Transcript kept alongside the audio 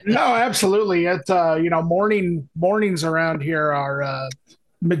No, absolutely. Mornings around here are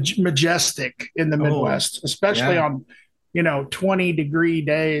majestic in the Oh, Midwest, especially yeah. on 20-degree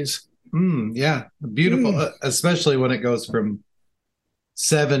days. Yeah. Beautiful, Mm, especially when it goes from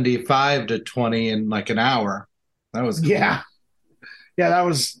 75 to 20 in like an hour. That was cool. yeah, yeah,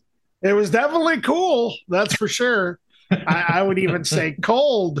 it was definitely cool. That's for sure. I would even say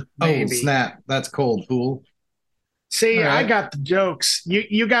cold, Oh, maybe. snap. That's cold, fool. All See, I right. got the jokes.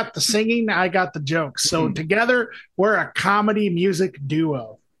 You got the singing. I got the jokes. So Hmm. together, we're a comedy music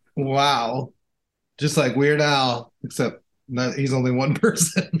duo. Wow. Just like Weird Al, except he's only one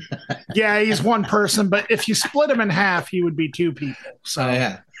person. Yeah, he's one person, but if you split him in half, he would be two people. So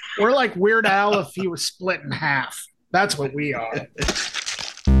Yeah. we're like Weird Al if he was split in half. That's what we are.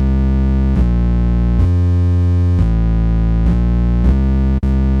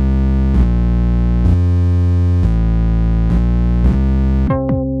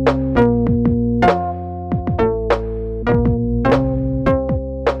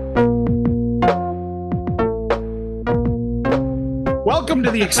 Welcome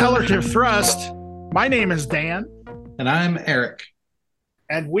to the Accelerative Thrust. My name is Dan, And I'm Eric.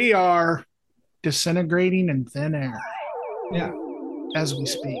 and we are disintegrating in thin air Yeah. as we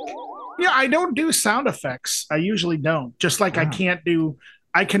speak. Yeah, I don't do sound effects. I usually don't. Just like Wow.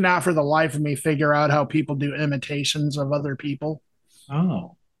 I cannot for the life of me figure out how people do imitations of other people.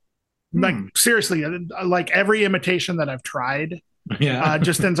 Oh. Like, Hmm. seriously, like every imitation that I've tried Yeah.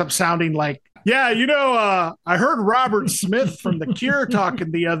 just ends up sounding like, yeah, I heard Robert Smith from The Cure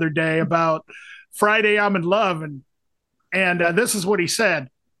talking the other day about Friday I'm in Love, and this is what he said.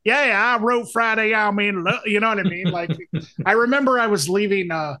 Yeah, I wrote Friday I'm in Love. You know what I mean? Like, I remember I was leaving.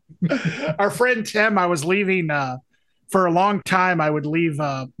 Our friend Tim, I was leaving for a long time. I would leave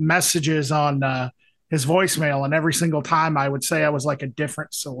messages on his voicemail, and every single time I would say I was like a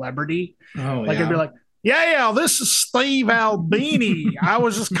different celebrity. Oh, Like I'd be yeah. like, "Yeah, this is Steve Albini. I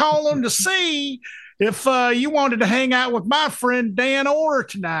was just calling to see if you wanted to hang out with my friend Dan Orr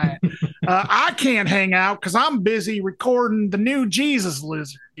tonight. I can't hang out because I'm busy recording the new Jesus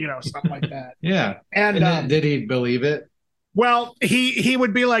Lizard, something like that." Yeah. And And then, did he believe it? well, he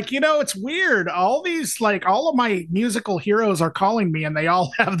would be like, it's weird. All of my musical heroes are calling me, and they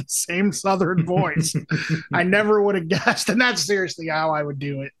all have the same Southern voice. I never would have guessed, and that's seriously how I would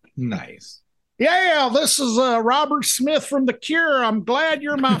do it. Nice. Yeah, this is Robert Smith from The Cure. I'm glad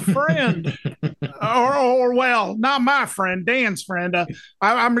you're my friend. Or well, not my friend, Dan's friend.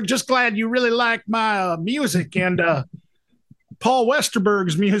 I'm just glad you really like my music and Paul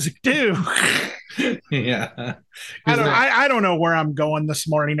Westerberg's music too. Yeah. Because that, I don't know where I'm going this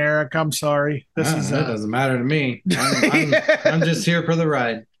morning, Eric. I'm sorry. This is that doesn't matter to me. I'm just here for the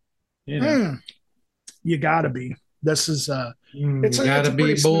ride. You know. mm, you gotta be. This is You it's gotta a be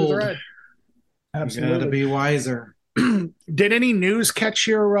pretty smooth bold. ride. You gotta Absolutely. be wiser. Did any news catch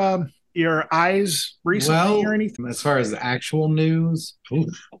your eyes recently or Well, anything? as far as the actual news,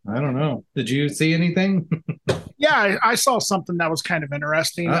 oof, I don't know. Did you see anything? Yeah, I saw something that was kind of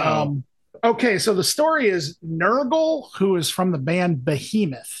interesting. Uh-oh. Okay, so the story is Nurgle, who is from the band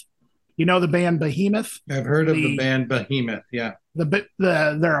Behemoth. You know the band Behemoth? I've heard of the The band Behemoth. Yeah.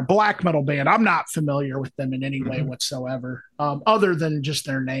 they're a black metal band. I'm not familiar with them in any way Mhm. whatsoever, other than just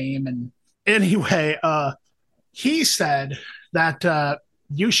their name. And anyway, he said that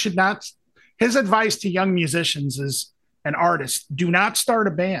you should not. His advice to young musicians is an artist: do not start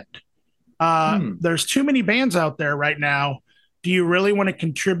a band. Hmm. There's too many bands out there right now. Do you really want to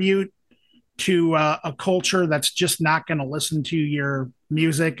contribute to a culture that's just not going to listen to your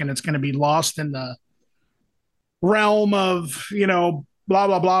music and it's going to be lost in the realm of blah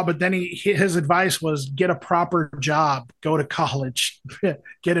blah blah? But then his advice was get a proper job, go to college,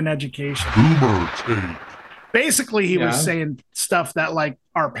 get an education. Boomer tape. Basically he was Yeah. saying stuff that like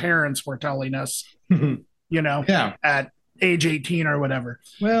our parents were telling us, Yeah. at age 18 or whatever.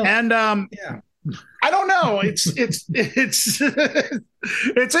 Well, And yeah. I don't know. It's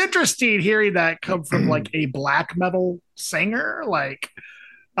it's interesting hearing that come from like a black metal singer, like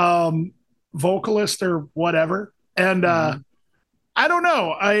um vocalist or whatever. And Mhm. I don't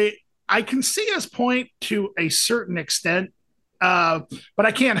know. I can see his point to a certain extent, but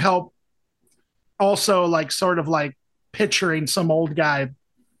I can't help also like sort of like picturing some old guy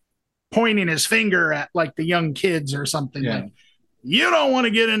pointing his finger at like the young kids or something Yeah. like you don't want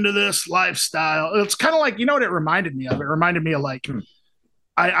to get into this lifestyle. It's kind of like, what it reminded me of? It reminded me of like, Hmm.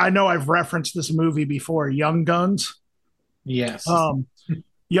 I know I've referenced this movie before, Young Guns. Yes. Um,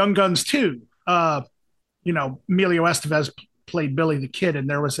 Young Guns 2. Emilio Estevez played Billy the Kid, and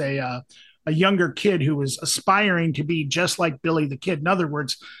there was a a younger kid who was aspiring to be just like Billy the Kid. In other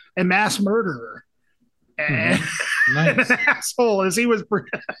words, a mass murderer. And Nice. an asshole as he was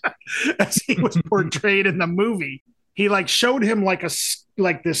portrayed in the movie. He like showed him like this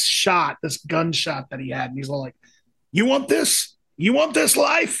gunshot that he had, and he's all like, "You want this? You want this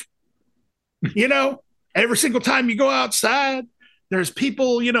life? You know, every single time you go outside, there's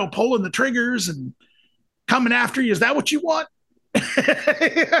people, pulling the triggers and coming after you. Is that what you want?"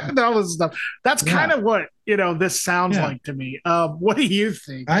 That was stuff. That's kind of what this sounds like to me. What do you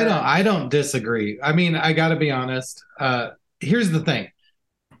think? I don't disagree. I mean, I got to be honest. Here's the thing: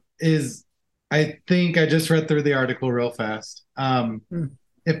 is I think I just read through the article real fast.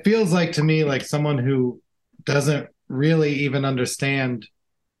 It feels like to me like someone who doesn't really even understand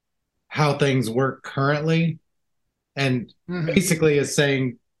how things work currently, and basically is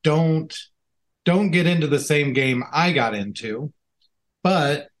saying, don't get into the same game I got into.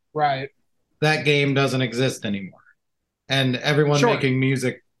 But that game doesn't exist anymore. And everyone making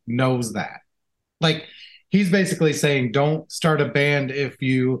music knows that. Like, he's basically saying, don't start a band if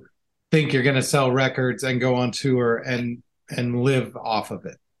you think you're going to sell records and go on tour and live off of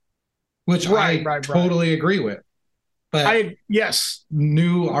it. Which I totally agree with. But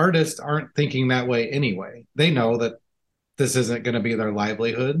new artists aren't thinking that way anyway. They know that this isn't going to be their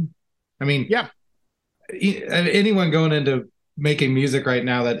livelihood. I mean, anyone going into making music right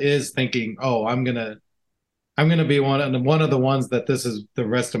now that is thinking, oh, I'm gonna be one of the ones that this is the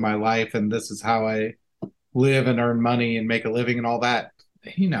rest of my life and this is how I live and earn money and make a living and all that,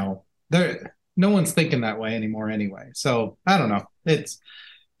 no one's thinking that way anymore anyway. So I don't know, it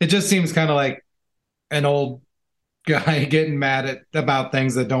just seems kind of like an old guy getting mad about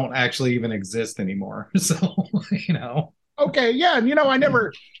things that don't actually even exist anymore. So okay, yeah, and I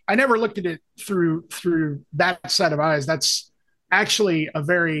never looked at it through that set of eyes. That's actually a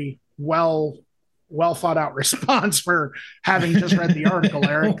very well thought out response for having just read the article,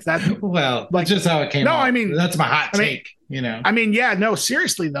 Eric. That's just how it came out. I mean, that's my hot take. I mean, yeah, no,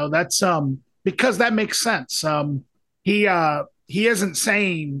 seriously though, that's because that makes sense. He isn't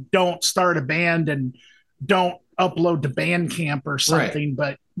saying don't start a band and don't upload to Bandcamp or something,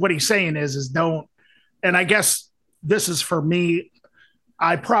 but what he's saying is don't. And I guess this is for me.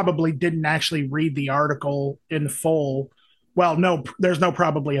 I probably didn't actually read the article in full. Well, no, there's no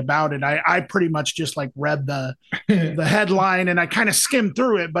probably about it. I pretty much just like read the headline and I kind of skimmed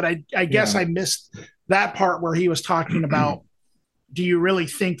through it, but I guess I missed that part where he was talking about, do you really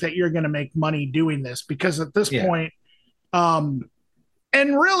think that you're going to make money doing this? Because at this point, and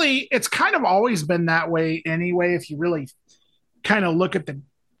really it's kind of always been that way anyway, if you really kind of look at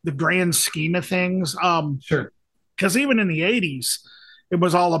the grand scheme of things. Sure. Because even in the 80s, it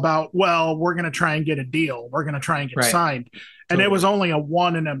was all about, well, we're going to try and get a deal. We're going to try and get signed. And it was only a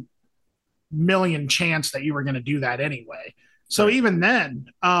 1 in a million chance that you were going to do that anyway. So even then,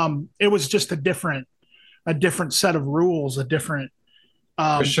 it was just a different set of rules, a different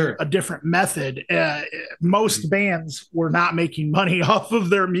method. Most bands were not making money off of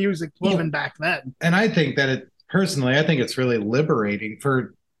their music even back then. And I think that personally, I think it's really liberating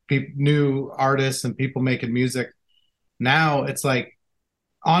for new artists and people making music. Now it's like,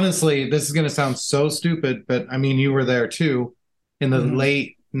 honestly, this is going to sound so stupid, but I mean, you were there too in the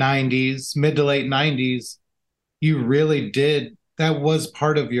late 90s, mid to late 90s. You really did. That was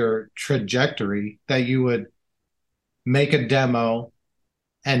part of your trajectory, that you would make a demo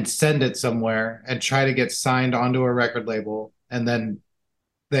and send it somewhere and try to get signed onto a record label. And then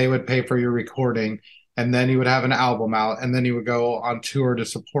they would pay for your recording. And then you would have an album out and then you would go on tour to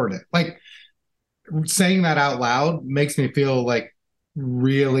support it. Like, saying that out loud makes me feel like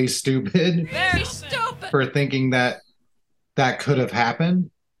really stupid. Very stupid. For thinking that could have happened.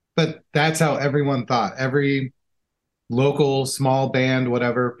 But that's how everyone thought. Every local small band,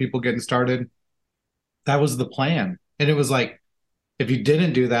 whatever, people getting started, that was the plan. And it was like, if you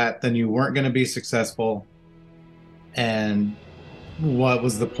didn't do that, then you weren't going to be successful. And what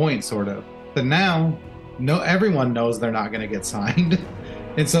was the point, sort of? But now, everyone knows they're not going to get signed.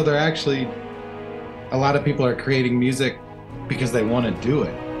 And so they're actually, a lot of people are creating music because they want to do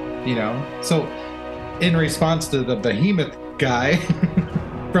it, So in response to the Behemoth guy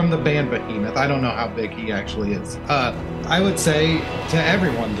from the band Behemoth, I don't know how big he actually is. I would say to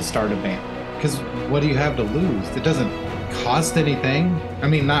everyone to start a band, because what do you have to lose? It doesn't cost anything. I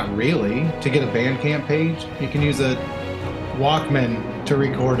mean, not really. To get a Bandcamp page, you can use a Walkman to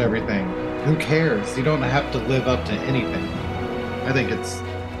record everything. Who cares? You don't have to live up to anything. I think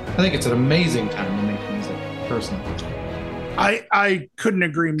it's an amazing time to make music, personally. I couldn't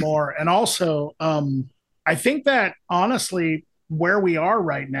agree more. And also, I think that honestly, where we are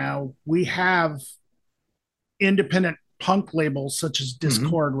right now, we have independent punk labels such as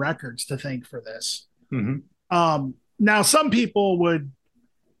Discord Records to thank for this. Now, some people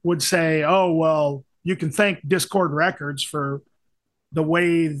would say, "Oh, well, you can thank Discord Records for the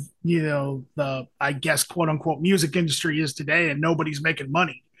way the I guess quote unquote music industry is today, and nobody's making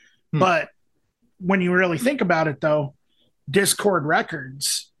money." But when you really think about it, though, Discord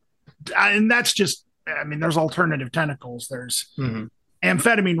Records, and that's just, I mean, there's Alternative Tentacles, there's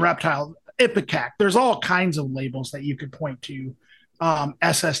Amphetamine Reptile, Ipecac, there's all kinds of labels that you could point to,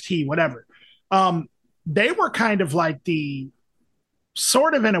 SST, whatever. They were kind of like the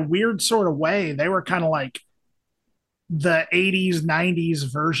sort of in a weird sort of way, they were kind of like the 80s,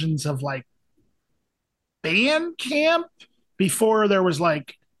 90s versions of like Bandcamp before there was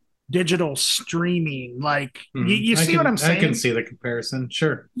like digital streaming. Like you see what I'm saying? I can see the comparison.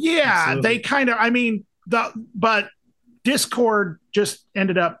 Sure. Yeah, absolutely. They kind of, I mean, but Discord just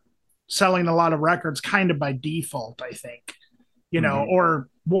ended up selling a lot of records kind of by default, I think, or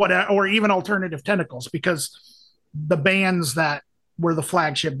what, or even Alternative Tentacles, because the bands that were the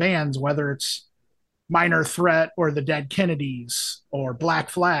flagship bands, whether it's Minor Threat or the Dead Kennedys or Black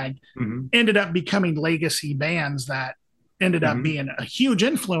Flag, ended up becoming legacy bands that ended up being a huge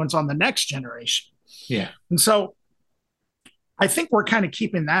influence on the next generation. Yeah. And so I think we're kind of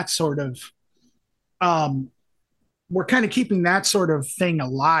keeping that sort of thing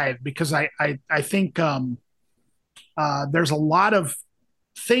alive, because I think there's a lot of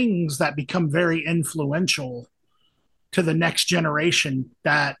things that become very influential to the next generation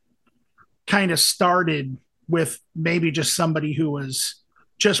that kind of started with maybe just somebody who was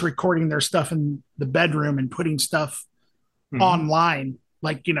just recording their stuff in the bedroom and putting stuff online,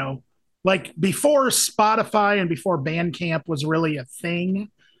 like before Spotify and before Bandcamp was really a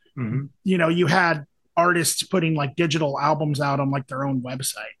thing. You had artists putting like digital albums out on like their own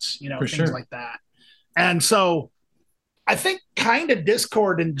websites, things like that. And so I think kind of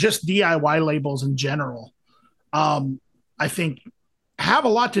Discord and just DIY labels in general, I think have a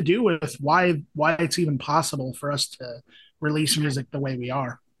lot to do with why it's even possible for us to release music the way we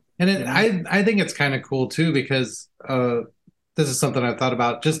are. And I think it's kind of cool too, because this is something I've thought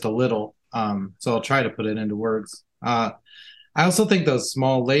about just a little. So I'll try to put it into words. I also think those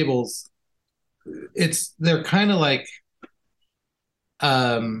small labels, they're kind of like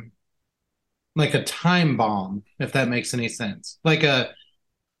a time bomb, if that makes any sense.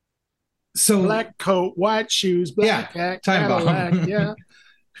 Black coat, white shoes, black hat, time Cadillac, bomb. Yeah.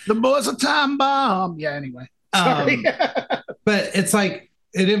 The boy's a time bomb. Yeah, anyway. Sorry. But it's like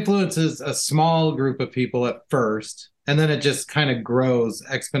it influences a small group of people at first, and then it just kind of grows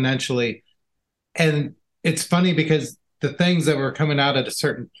exponentially. And it's funny because the things that were coming out at a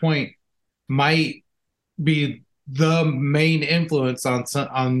certain point might be the main influence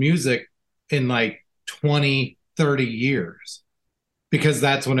on music in like 20, 30 years, because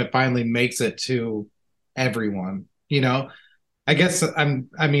that's when it finally makes it to everyone, I guess I'm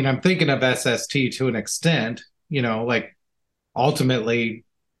thinking of SST to an extent, like ultimately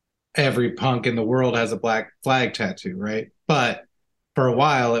every punk in the world has a Black Flag tattoo, right? But for a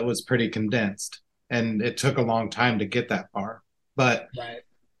while it was pretty condensed and it took a long time to get that far. But right.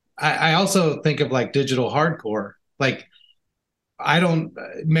 I also think of like digital hardcore. Like,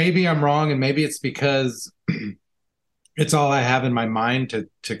 maybe I'm wrong, and maybe it's because it's all I have in my mind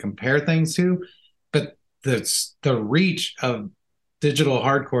to compare things to, but the reach of digital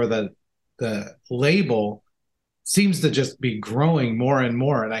hardcore, the label seems to just be growing more and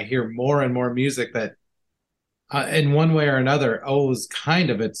more. And I hear more and more music that in one way or another owes kind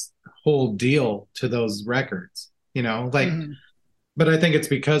of its whole deal to those records, but I think it's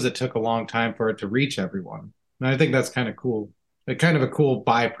because it took a long time for it to reach everyone. And I think that's kind of cool. Kind of a cool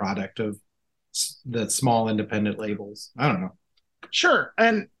byproduct of the small independent labels. I don't know. Sure.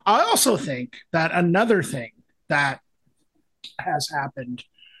 And I also think that another thing that has happened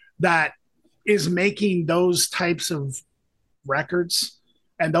that is making those types of records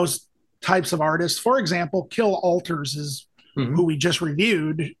and those types of artists, for example, Kill Alters is who we just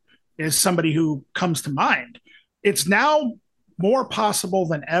reviewed, is somebody who comes to mind. It's now more possible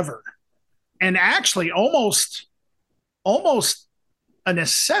than ever, and actually almost a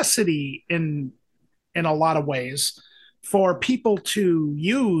necessity in a lot of ways for people to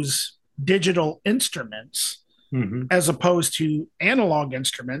use digital instruments as opposed to analog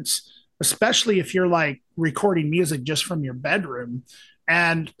instruments, especially if you're like recording music just from your bedroom.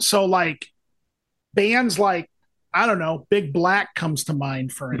 And so like bands like, I don't know, Big Black comes to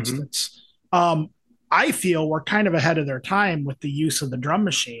mind, for instance. I feel we're kind of ahead of their time with the use of the drum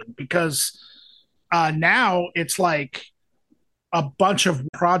machine, because now it's like a bunch of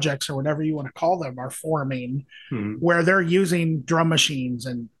projects or whatever you want to call them are forming where they're using drum machines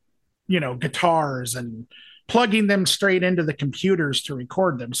and, guitars and plugging them straight into the computers to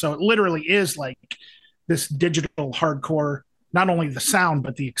record them. So it literally is like this digital hardcore, not only the sound,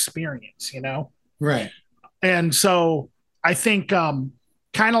 but the experience, Right. And so I think kind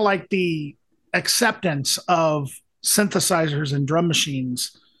of like the acceptance of synthesizers and drum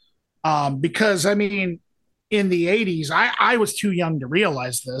machines, because I mean, in the 80s, I was too young to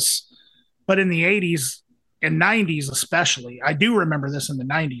realize this, but in the 80s and 90s especially, I do remember this in the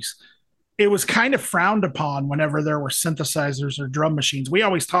 90s, it was kind of frowned upon whenever there were synthesizers or drum machines. We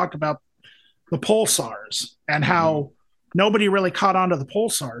always talked about the pulsars and how nobody really caught on to the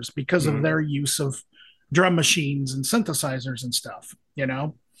pulsars because of their use of drum machines and synthesizers and stuff,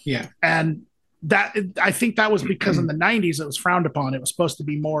 Yeah. And that, I think that was because in the 90s it was frowned upon. It was supposed to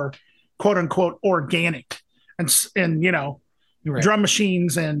be more quote unquote organic, and Right. drum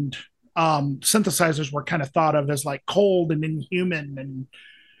machines and synthesizers were kind of thought of as like cold and inhuman. And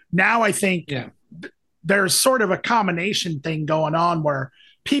now I think there's sort of a combination thing going on where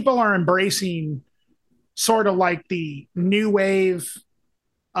people are embracing sort of like the new wave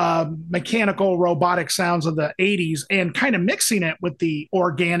mechanical robotic sounds of the 80s and kind of mixing it with the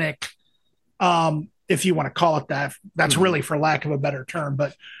organic, if you want to call it that. That's really for lack of a better term,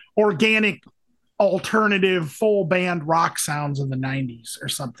 but organic alternative full band rock sounds of the 90s or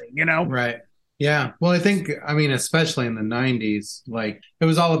something, Right. Yeah. Well, I think, especially in the 90s, like it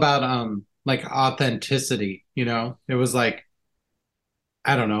was all about like authenticity, It was like,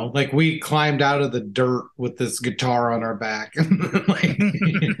 I don't know, like we climbed out of the dirt with this guitar on our back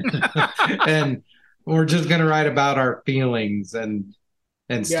and we're just going to write about our feelings and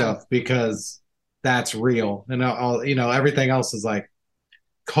stuff because that's real. And all, everything else is like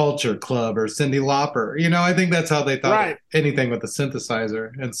Culture Club or Cyndi Lauper. I think that's how they thought anything with the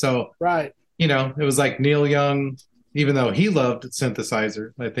synthesizer. And so, it was like Neil Young, even though he loved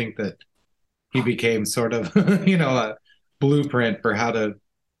synthesizer, I think that he became sort of, a blueprint for how to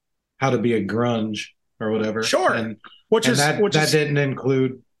be a grunge or whatever. Sure. And that didn't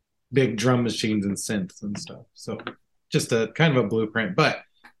include big drum machines and synths and stuff. So just a kind of a blueprint. But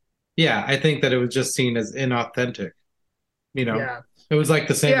yeah, I think that it was just seen as inauthentic. It was like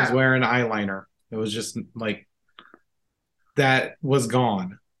the same as wearing eyeliner. It was just like that was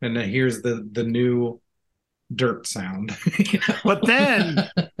gone. And then here's the new dirt sound. But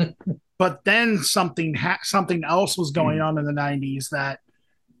then something else was going on in the 90s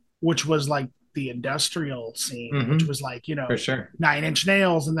which was like the industrial scene, which was like, for sure, 9 Inch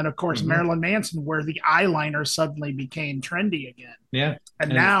Nails. And then of course, Marilyn Manson, where the eyeliner suddenly became trendy again. Yeah.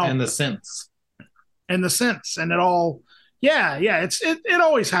 And now, and the synths and it all, it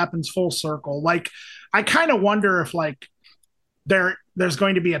always happens full circle. Like, I kind of wonder if like there's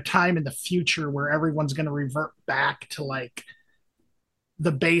going to be a time in the future where everyone's going to revert back to like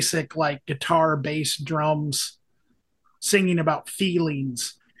the basic, like guitar, bass, drums, singing about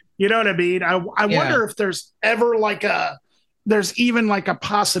feelings. You know what I mean? I wonder if there's ever there's even like a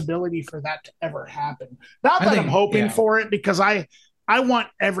possibility for that to ever happen. Not that I'm hoping for it, because I want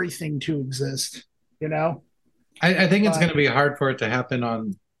everything to exist, I think it's going to be hard for it to happen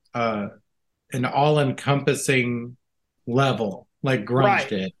on an all-encompassing level like grunge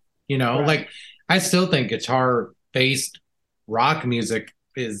did. Like I still think guitar-based rock music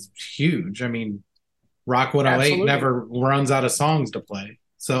is huge. I mean, Rock 108 Absolutely. never runs out of songs to play.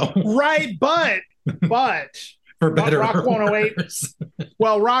 So but for better Rock 108.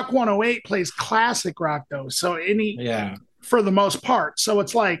 Well, Rock 108 plays classic rock though. So for the most part. So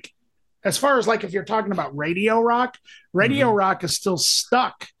it's like, as far as like if you're talking about radio rock is still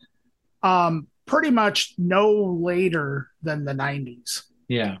stuck pretty much no later than the 90s.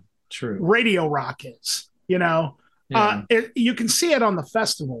 Yeah, true. Radio rock is, you can see it on the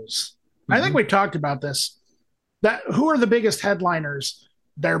festivals. I think we talked about this. Who are the biggest headliners?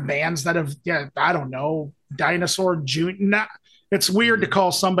 They're bands that have, I don't know, Dinosaur Jr. It's weird to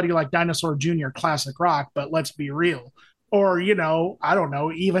call somebody like Dinosaur Jr. classic rock, but let's be real. Or, I don't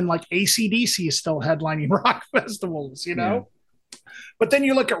know, even like AC/DC is still headlining rock festivals, But then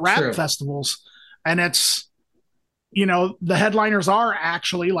you look at rap festivals and it's, the headliners are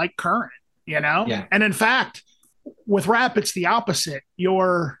actually like current, Yeah. And in fact, with rap, it's the opposite.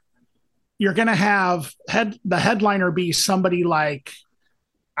 You're going to have the headliner be somebody like,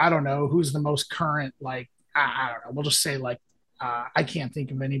 I don't know, who's the most current, like, I don't know, we'll just say like, I can't think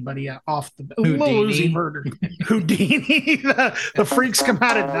of anybody off the Houdini. Houdini. The freaks come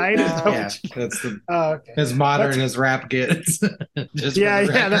out at night. That's as modern as rap gets. That's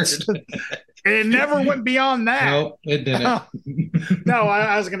It never went beyond that. Nope, it didn't. No,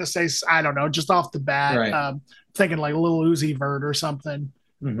 I was gonna say, I don't know, just off the bat, Right. thinking like Lil Uzi Vert or something,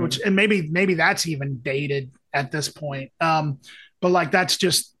 which, and maybe that's even dated at this point. But like that's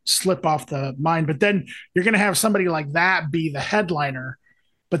just slip off the mind. But then you're gonna have somebody like that be the headliner,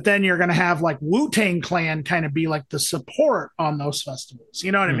 but then you're gonna have like Wu-Tang Clan kind of be like the support on those festivals.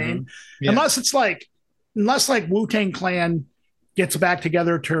 You know what I mean? Yeah. Unless like Wu-Tang Clan gets back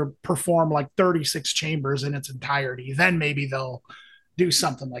together to perform like 36 chambers in its entirety, then maybe they'll do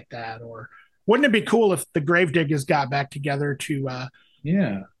something like that. Or wouldn't it be cool if the Gravediggers got back together to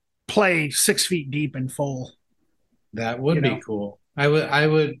play 6 Feet Deep in full? That would be cool. I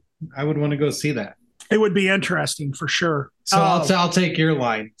would want to go see that. It would be interesting for sure. So I'll take your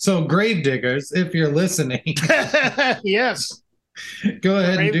line. So Gravediggers, if you're listening, yes, go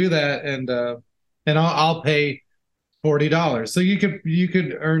ahead and do that, and I'll pay $40. So you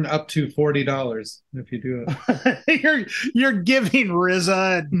could earn up to $40 if you do it. you're giving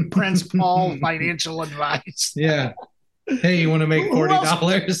RZA and Prince Paul financial advice. Yeah. Hey, you want to make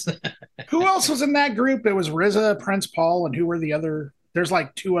 $40? Who else was in that group? It was RZA, Prince Paul, and who were the other? There's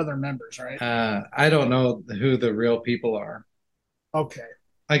like 2 other members, right? I don't know who the real people are. Okay.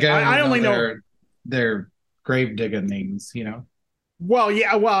 Like I only know their Gravedigger names, you know. Well,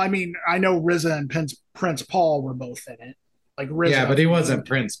 yeah. Well, I mean, I know RZA and Prince Paul were both in it. Like RZA. Yeah, but he wasn't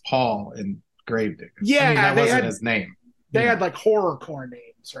Prince Paul in Gravedigger. Yeah, I mean, that wasn't his name. They had like horrorcore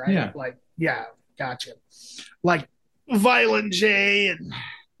names, right? Yeah. Like, yeah, gotcha. Like Violent J and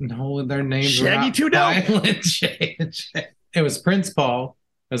no, their names Shaggy were 2 Dope. Violent J. It was Prince Paul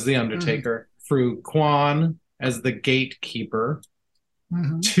as the Undertaker, Fru Quan as the Gatekeeper,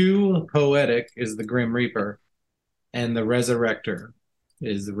 2 Poetic is the Grim Reaper, and the Resurrector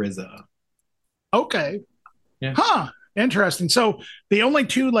is RZA. Okay. Yeah. Huh. Interesting. So the only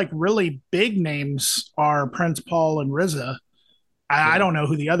 2 like really big names are Prince Paul and RZA. I don't know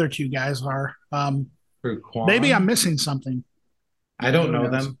who the other 2 guys are. Maybe I'm missing something. I don't know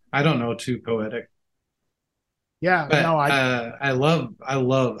them. I don't know 2 Poetic. Yeah, but, no, I love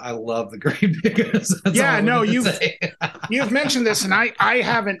the Gravediggers. Yeah, no, you've mentioned this, and I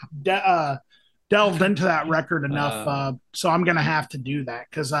haven't delved into that record enough, so I'm gonna have to do that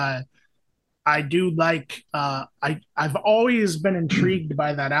because I do like I've always been intrigued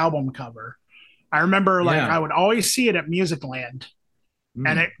by that album cover. I remember I would always see it at Musicland,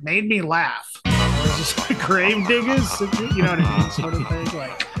 and it made me laugh. It was just like Gravediggers, you know what I mean, sort of thing.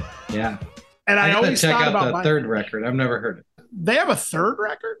 Like, yeah. And I always check thought out about the 3rd record. I've never heard it. They have a 3rd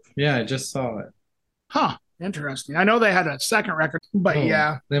record? Yeah, I just saw it. Huh. Interesting. I know they had a 2nd record, but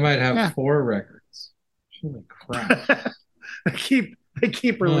they might have 4 records. Holy crap! they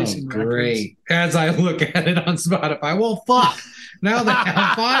keep releasing records. Great. As I look at it on Spotify, well, fuck. Now they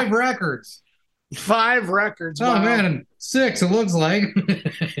have 5 records. 5 records. Oh, wow. Man, 6, it looks like.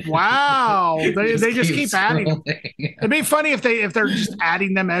 Wow. They just keep adding them. It'd be funny if they're just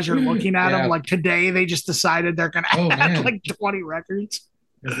adding them as you're looking at them. Like today, they just decided they're going to add like 20 records.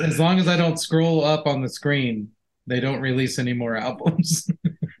 As long as I don't scroll up on the screen, they don't release any more albums.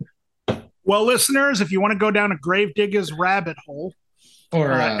 Well, listeners, if you want to go down a Gravediggers rabbit hole,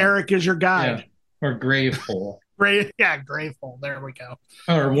 or Eric is your guide. Yeah. Or Grave Hole. Grave Hole. There we go.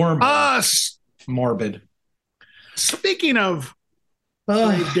 Or Wormhole. Morbid. Speaking of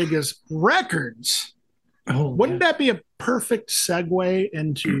Gravediggers records, wouldn't that be a perfect segue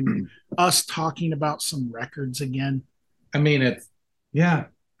into us talking about some records again? I mean,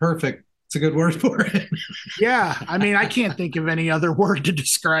 perfect. It's a good word for it. Yeah, I mean, I can't think of any other word to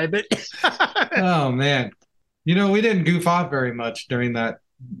describe it. Oh, man. You know, we didn't goof off very much during that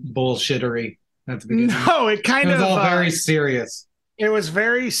bullshittery at the beginning. No, it was all very serious. It was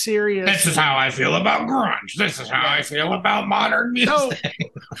very serious. This is how I feel about grunge. This is how I feel about modern music.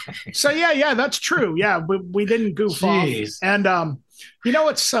 So yeah, that's true. Yeah, we didn't goof off. And you know,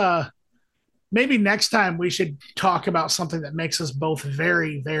 it's maybe next time we should talk about something that makes us both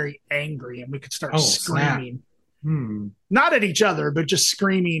very, very angry, and we could start screaming. Not at each other, but just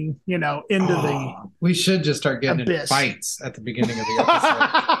screaming, you know, into the. We should just start getting into fights at the beginning of the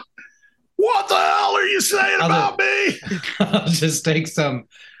episode. What the hell are you saying about me? I'll just take some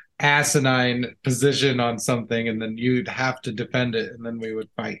asinine position on something, and then you'd have to defend it, and then we would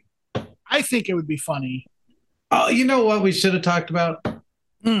fight. I think it would be funny. Oh, you know what we should have talked about?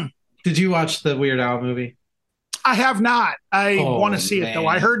 Did you watch the Weird Al movie? I have not. I want to see it though.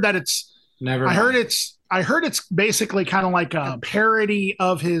 I heard that it's. I heard it's basically kind of like a parody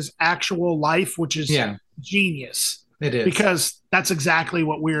of his actual life, which is genius. It is, because that's exactly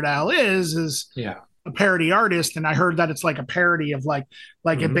what Weird Al is a parody artist. And I heard that it's like a parody of like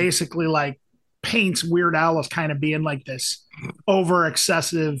it basically like paints Weird Al as kind of being like this over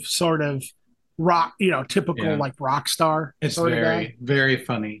excessive sort of rock, typical like rock star. It's sort very, very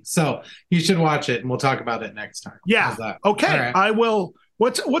funny. So you should watch it and we'll talk about it next time. Yeah. Okay. Right. I will.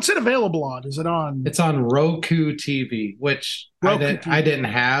 What's it available on? Is it on? It's on Roku TV, which I didn't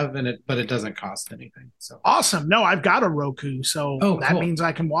have, but it doesn't cost anything. So awesome. No, I've got a Roku, so that means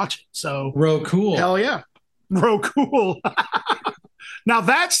I can watch it. So Roku. Hell yeah, Roku. Now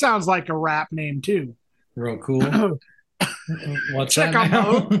that sounds like a rap name too. Roku. What's Check that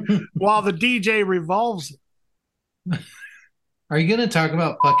now? While the DJ revolves it. Are you going to talk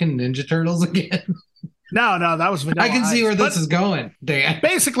about fucking Ninja Turtles again? No, that was Vanilla I can see Ice, where this is going, Dan.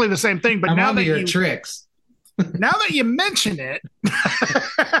 Basically the same thing, but now that your tricks. Now that you mention it, go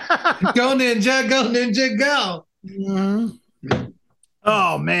Ninja, go! Mm-hmm.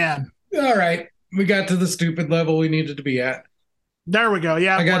 Oh man! All right, we got to the stupid level we needed to be at. There we go.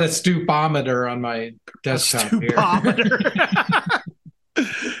 Yeah, I got a stupometer on my desktop here.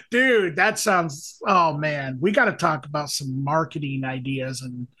 Dude, that sounds. Oh man, we got to talk about some marketing ideas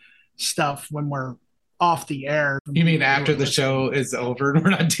and stuff when we're off the air. You mean after the show is over and we're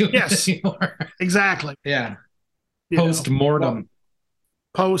not doing it anymore? Exactly. Yeah. Post-mortem.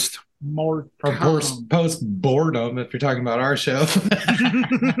 Post-mortem. Or post-boredom, if you're talking about our show.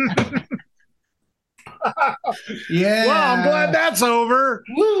 Yeah. Well, I'm glad that's over.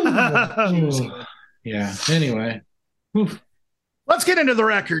 Yeah. Anyway. Let's get into the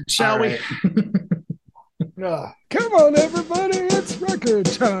record, shall we? Come on, everybody. It's record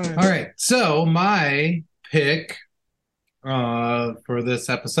time. All right. So my pick for this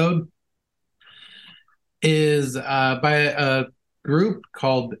episode is by a group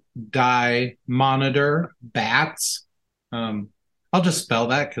called Die Monitor Bats. I'll just spell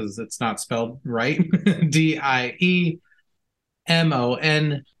that because it's not spelled right.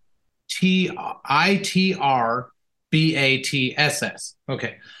 DIEMONTITRBATSS.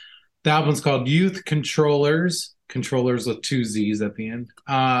 Okay. The album's called Youth Controllers with 2 Z's at the end.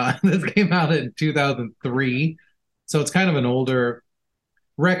 This came out in 2003. So it's kind of an older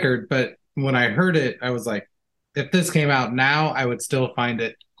record, but when I heard it, I was like, if this came out now, I would still find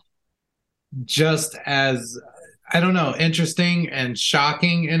it just as, I don't know, interesting and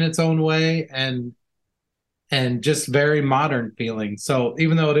shocking in its own way, and just very modern feeling. So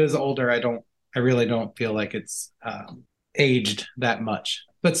even though it is older, I really don't feel like it's aged that much.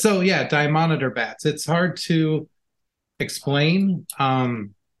 But so yeah, Die Monitor Bats. It's hard to explain.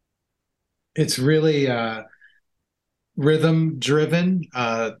 It's really rhythm driven.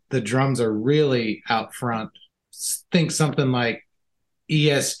 The drums are really out front. Think something like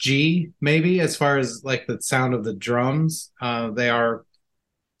ESG, maybe, as far as like the sound of the drums. They are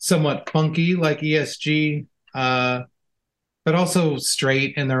somewhat funky like ESG, but also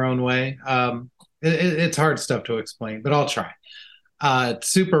straight in their own way. It's hard stuff to explain, but I'll try. It's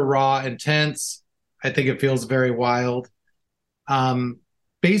super raw, intense. I think it feels very wild.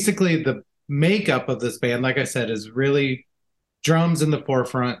 Basically, the makeup of this band, like I said, is really drums in the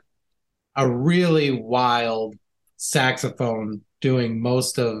forefront, a really wild saxophone doing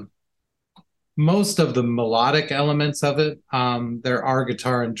most of the melodic elements of it. There are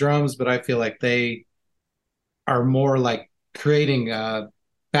guitar and drums, but I feel like they are more like creating a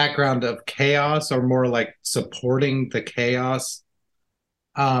background of chaos, or more like supporting the chaos,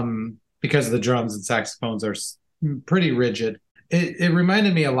 because the drums and saxophones are pretty rigid. It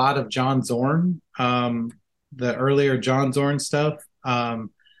reminded me a lot of John Zorn, the earlier John Zorn stuff.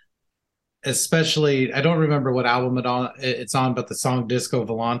 Especially, I don't remember what album it's on, but the song Disco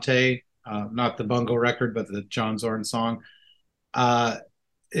Volante, not the Bungle record, but the John Zorn song.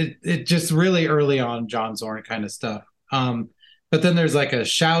 It just really early on John Zorn kind of stuff. But then there's like a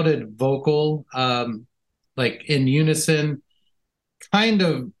shouted vocal, like in unison, kind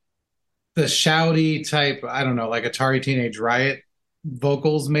of the shouty type, I don't know, like Atari Teenage Riot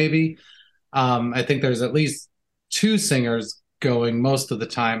vocals maybe. I think there's at least 2 singers going most of the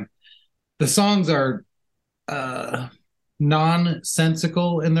time. The songs are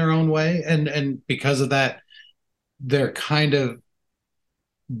nonsensical in their own way, and because of that, they're kind of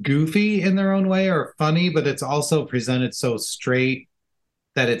goofy in their own way, or funny, but it's also presented so straight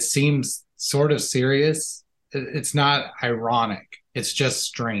that it seems sort of serious. It's not ironic. It's just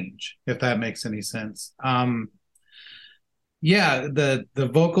strange, if that makes any sense. Yeah, the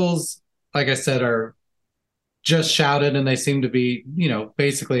vocals, like I said, are just shouted, and they seem to be,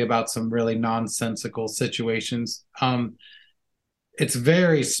 basically about some really nonsensical situations. It's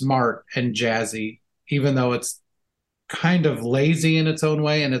very smart and jazzy, even though it's kind of lazy in its own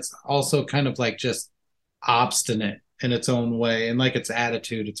way, and it's also kind of like just obstinate in its own way, and like its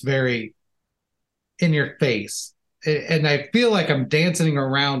attitude. It's very in your face. And I feel like I'm dancing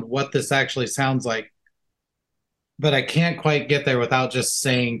around what this actually sounds like, but I can't quite get there without just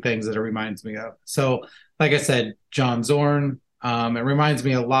saying things that it reminds me of. So, like I said, John Zorn. It reminds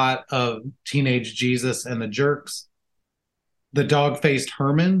me a lot of Teenage Jesus and the Jerks. The Dog-Faced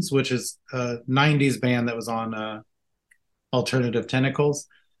Hermans, which is a 90s band that was on Alternative Tentacles.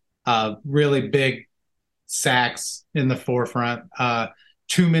 Really big sax in the forefront.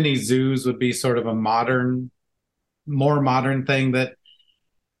 Too Many Zoos would be sort of a more modern thing that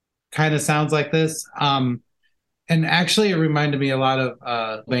kind of sounds like this. And actually, it reminded me a lot of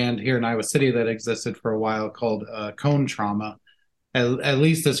a band here in Iowa City that existed for a while called Cone Trauma, at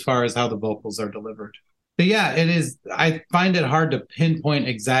least as far as how the vocals are delivered. But yeah, it is. I find it hard to pinpoint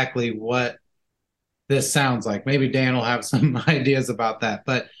exactly what this sounds like. Maybe Dan will have some ideas about that.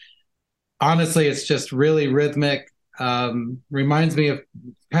 But honestly, it's just really rhythmic. Reminds me of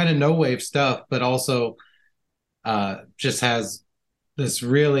kind of no wave stuff, but also just has this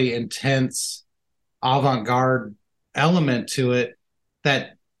really intense avant-garde element to it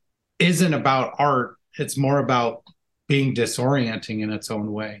that isn't about art. It's more about being disorienting in its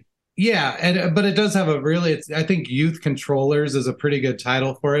own way. Yeah, but it does have a really, I think Youth Controllers is a pretty good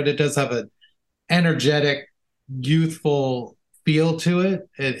title for it. It does have an energetic, youthful feel to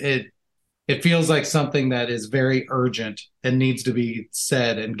it. It feels like something that is very urgent and needs to be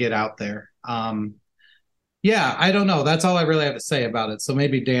said and get out there. Yeah, I don't know. That's all I really have to say about it. So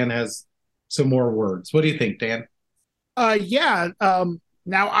maybe Dan has some more words. What do you think, Dan? Yeah.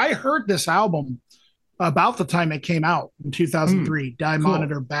 Now I heard this album about the time it came out in 2003, Die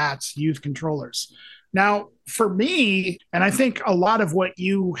Monitor Bats, Youth Controllers. Now, for me, and I think a lot of what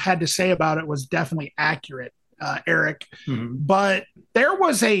you had to say about it was definitely accurate, Eric, but there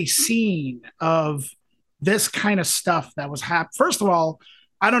was a scene of this kind of stuff that was happening. First of all,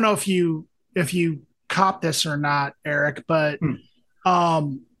 I don't know if you caught this or not, Eric, but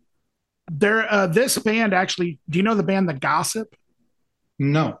this band actually, do you know the band The Gossip?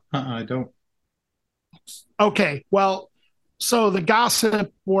 No, I don't. Okay, well, so The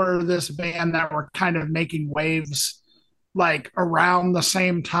Gossip were this band that were kind of making waves like around the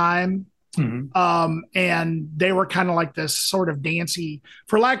same time. And they were kind of like this sort of dancey,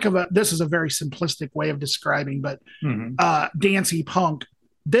 for lack of this is a very simplistic way of describing, but dancey punk.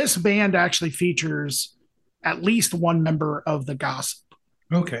 This band actually features at least one member of The Gossip.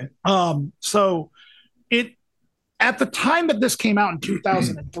 Okay. So it, at the time that this came out in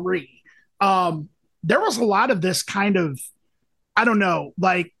 2003, there was a lot of this kind of, I don't know,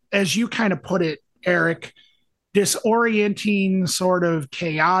 like as you kind of put it, Eric, disorienting, sort of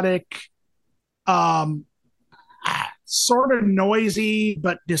chaotic, sort of noisy,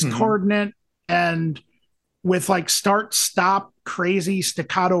 but discordant, and with like start, stop, crazy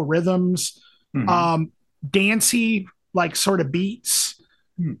staccato rhythms, dancey, like sort of beats.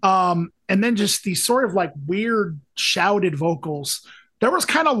 And then just these sort of like weird shouted vocals. There was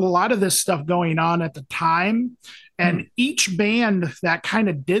kind of a lot of this stuff going on at the time. And each band that kind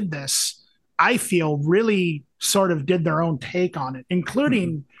of did this, I feel, really sort of did their own take on it,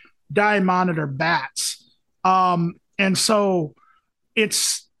 including Die Monitor Bats. And so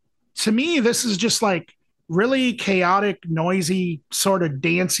it's, to me, this is just like really chaotic, noisy, sort of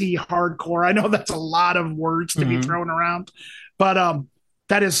dancey, hardcore. I know that's a lot of words to be thrown around, but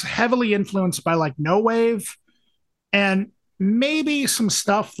that is heavily influenced by like no wave and maybe some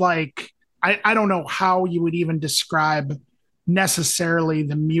stuff like, I don't know how you would even describe necessarily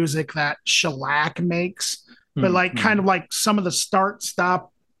the music that Shellac makes, but like kind of like some of the start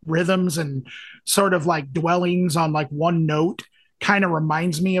stop rhythms and sort of like dwellings on like one note kind of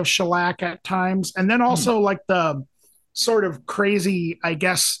reminds me of Shellac at times. And then also like the sort of crazy, I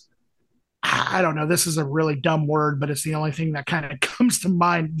guess, I don't know, this is a really dumb word, but it's the only thing that kind of comes to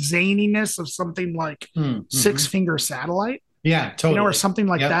mind, zaniness of something like Six Finger Satellite. Yeah, totally. You know, or something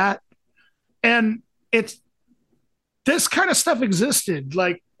like that. And it's, this kind of stuff existed.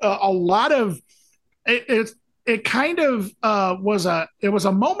 Like a lot of it kind of was a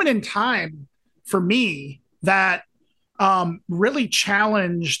moment in time for me that really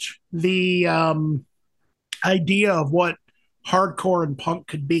challenged the idea of what hardcore and punk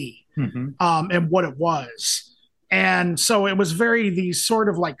could be, and what it was. And so it was very these sort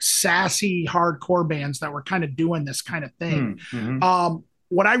of like sassy hardcore bands that were kind of doing this kind of thing.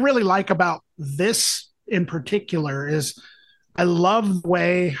 What I really like about this in particular is I love the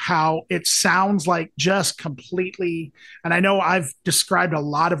way how it sounds like just completely, and I know I've described a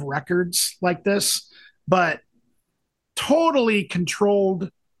lot of records like this, but totally controlled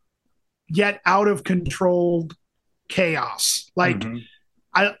yet out of controlled chaos. Like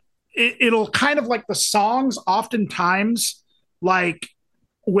it'll kind of like the songs oftentimes like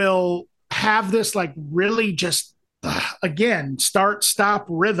will have this like really just again start stop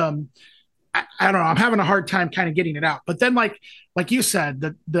rhythm. I don't know. I'm having a hard time kind of getting it out. But then like you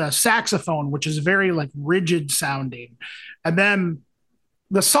said, the saxophone, which is very like rigid sounding, and then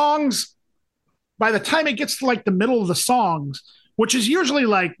the songs by the time it gets to like the middle of the songs, which is usually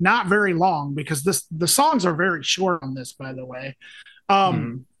like not very long because the songs are very short on this, by the way.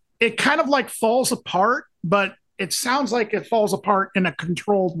 It kind of like falls apart, but it sounds like it falls apart in a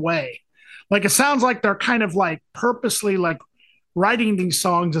controlled way. Like it sounds like they're kind of like purposely like writing these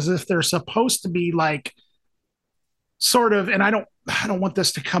songs as if they're supposed to be like sort of, and I don't want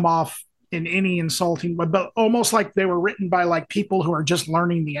this to come off in any insulting way, but almost like they were written by like people who are just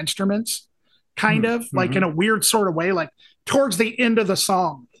learning the instruments, kind of like in a weird sort of way, like towards the end of the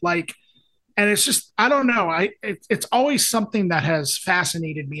song, like, and it's just I don't know, it's always something that has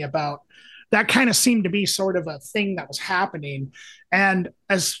fascinated me about that kind of seemed to be sort of a thing that was happening, and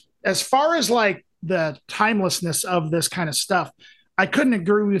as far as like the timelessness of this kind of stuff, I couldn't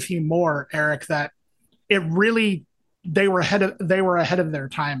agree with you more, Eric, that it really they were ahead of their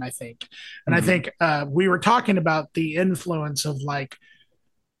time, I think. And I think we were talking about the influence of like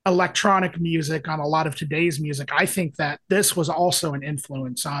electronic music on a lot of today's music. I think that this was also an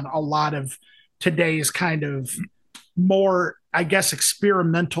influence on a lot of today's kind of more, I guess,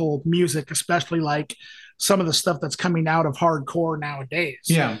 experimental music, especially like some of the stuff that's coming out of hardcore nowadays.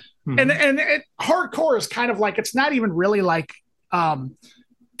 Yeah. And hardcore is kind of like, it's not even really like,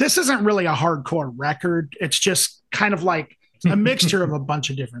 this isn't really a hardcore record. It's just kind of like a mixture of a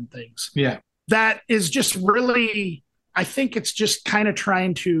bunch of different things. Yeah. That is just really, I think it's just kind of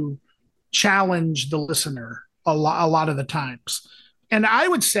trying to challenge the listener a lot of the times. And I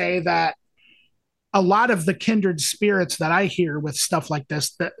would say that a lot of the kindred spirits that I hear with stuff like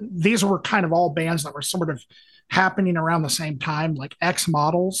this, that these were kind of all bands that were sort of happening around the same time, like X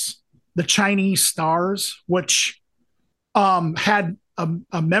Models, the Chinese Stars, which had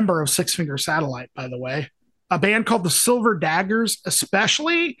a member of Six Finger Satellite, by the way, a band called the Silver Daggers,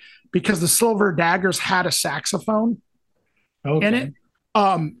 especially because the Silver Daggers had a saxophone in it.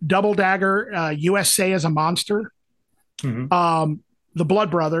 Double Dagger, USA is a Monster, the Blood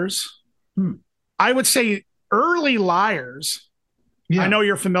Brothers. I would say early Liars. Yeah. I know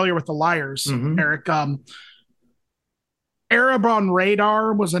you're familiar with the Liars, Eric. Erebon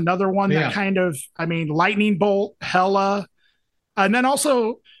Radar was another one that kind of, I mean, Lightning Bolt, Hella, and then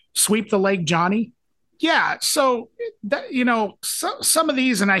also Sweep the Leg Johnny. Yeah. So, that, you know, some of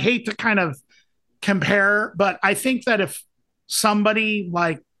these, and I hate to kind of compare, but I think that if somebody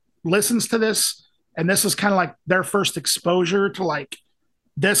like listens to this and this is kind of like their first exposure to like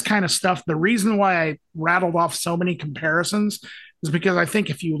this kind of stuff, the reason why I rattled off so many comparisons is because I think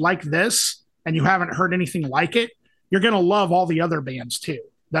if you like this and you haven't heard anything like it, you're going to love all the other bands too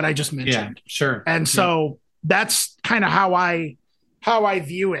that I just mentioned. Yeah, sure. And so that's kind of how I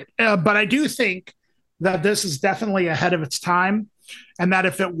view it. But I do think that this is definitely ahead of its time, and that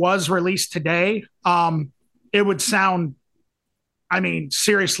if it was released today, it would sound, I mean,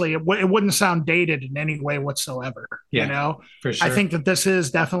 seriously, it wouldn't sound dated in any way whatsoever. Yeah, you know, for sure. I think that this is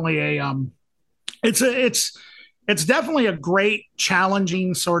definitely it's definitely a great,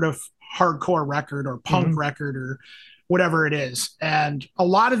 challenging sort of hardcore record or punk record or whatever it is. And a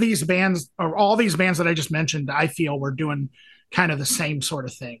lot of these bands, or all these bands that I just mentioned, I feel were doing kind of the same sort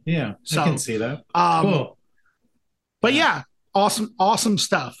of thing. Yeah, so, I can see that. Cool. But yeah, awesome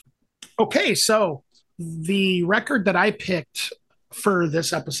stuff. Okay, so the record that I picked for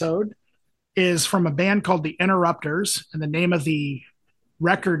this episode is from a band called the Interrupters, and the name of the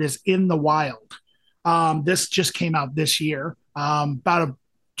record is In the Wild. This just came out this year, about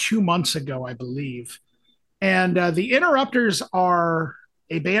 2 months ago, I believe. And the Interrupters are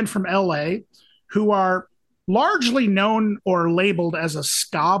a band from LA who are largely known or labeled as a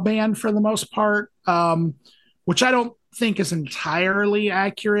ska band for the most part, which I don't think is entirely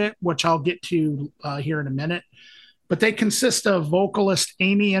accurate, which I'll get to here in a minute. But they consist of vocalist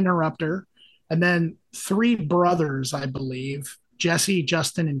Amy Interrupter and then 3 brothers, I believe, Jesse,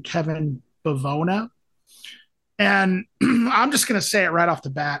 Justin, and Kevin Bavona. And I'm just going to say it right off the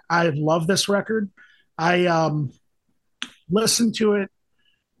bat. I love this record. I listened to it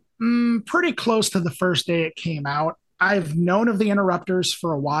pretty close to the first day it came out. I've known of the Interrupters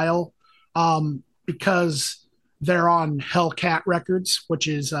for a while because they're on Hellcat Records, which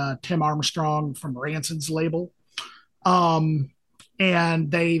is Tim Armstrong from Rancid's label. And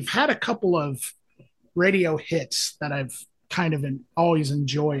they've had a couple of radio hits that I've kind of always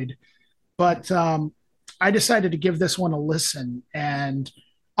enjoyed. But I decided to give this one a listen. And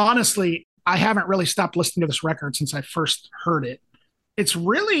honestly, I haven't really stopped listening to this record since I first heard it. It's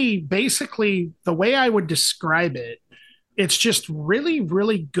really basically the way I would describe it. It's just really,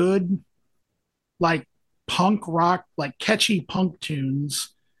 really good, like punk rock, like catchy punk tunes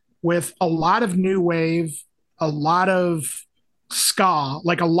with a lot of new wave, a lot of ska,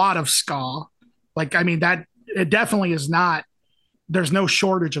 like a lot of ska. Like, I mean, that it definitely is not, there's no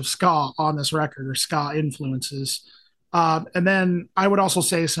shortage of ska on this record or ska influences. And then I would also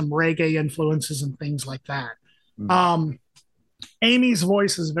say some reggae influences and things like that. Amy's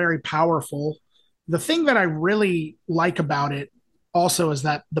voice is very powerful. The thing that I really like about it also is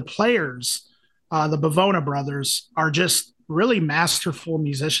that the players, the Bavona brothers, are just really masterful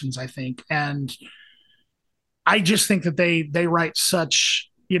musicians, I think. And I just think that they write such,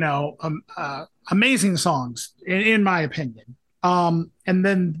 amazing songs, in my opinion. And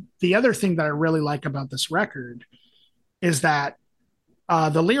then the other thing that I really like about this record is that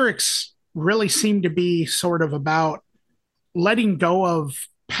the lyrics really seem to be sort of about letting go of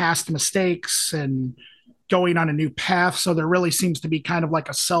past mistakes and going on a new path. So there really seems to be kind of like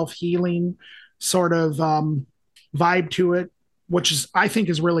a self-healing sort of vibe to it, which is, I think,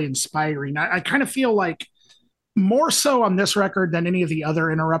 is really inspiring. I kind of feel like more so on this record than any of the other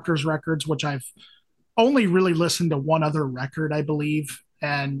Interrupters records, which I've only really listened to one other record, I believe,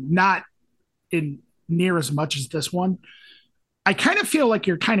 and not in near as much as this one. I kind of feel like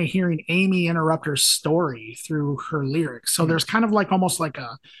you're kind of hearing Amy Interrupter's story through her lyrics. So there's kind of like almost like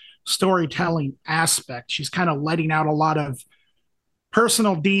a storytelling aspect. She's kind of letting out a lot of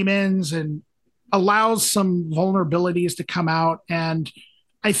personal demons and allows some vulnerabilities to come out. And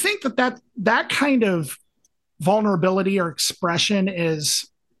I think that kind of vulnerability or expression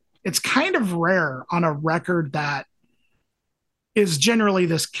it's kind of rare on a record that is generally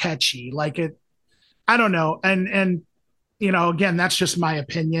this catchy. Like I don't know. And again, that's just my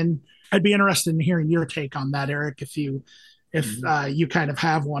opinion. I'd be interested in hearing your take on that, Eric, if you kind of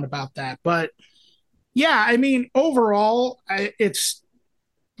have one about that. But yeah, I mean, overall, it's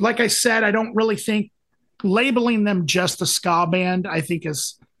like I said, I don't really think labeling them just a ska band, I think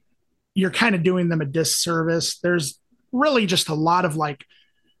you're kind of doing them a disservice. There's really just a lot of like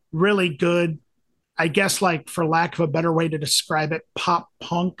really good, I guess, like for lack of a better way to describe it, pop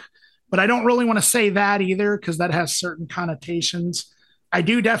punk. But I don't really want to say that either because that has certain connotations. I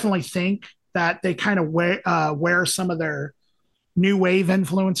do definitely think that they kind of wear some of their new wave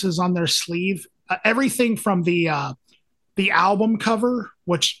influences on their sleeve. Everything from the album cover,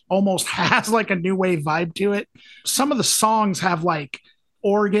 which almost has like a new wave vibe to it. Some of the songs have like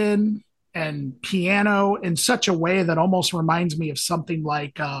organ and piano in such a way that almost reminds me of something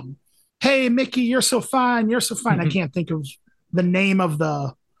like, "Hey Mickey, you're so fine, you're so fine." I can't think of the name of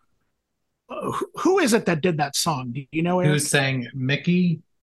the. Who is it that did that song? Do you know? Who sang Mickey?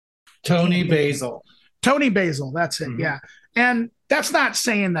 Tony Basil. Tony Basil. That's it. Yeah. And that's not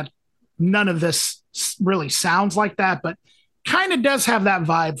saying that none of this really sounds like that, but kind of does have that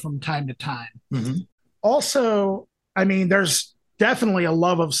vibe from time to time. Also, I mean, there's definitely a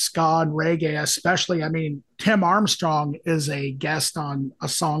love of ska and reggae, especially. I mean, Tim Armstrong is a guest on a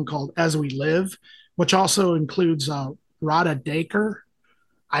song called As We Live, which also includes Rhoda Dakar.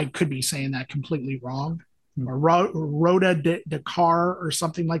 I could be saying that completely wrong, or Rhoda Dakar or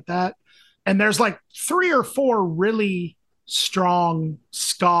something like that. And there's like 3 or 4 really strong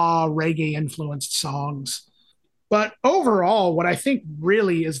ska reggae influenced songs. But overall, what I think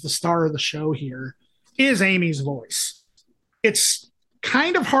really is the star of the show here is Amy's voice. It's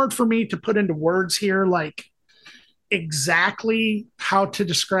kind of hard for me to put into words here, like exactly how to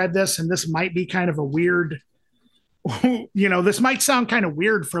describe this. And this might be kind of a weird, this might sound kind of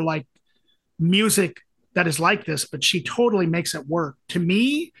weird for like music that is like this, but she totally makes it work. To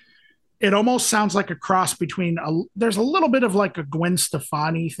me, it almost sounds like a cross between there's a little bit of like a Gwen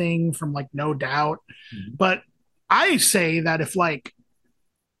Stefani thing from like No Doubt. But I say that if like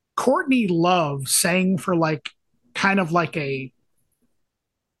Courtney Love sang for like kind of like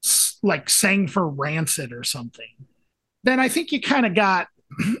sang for Rancid or something, then I think you kind of got,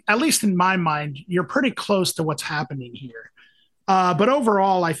 at least in my mind, you're pretty close to what's happening here. But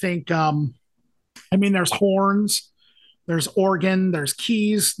overall, I think, there's horns, there's organ, there's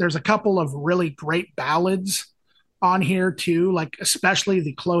keys, there's a couple of really great ballads on here too, like especially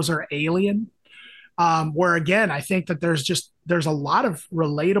the closer Alien, where again, I think that there's a lot of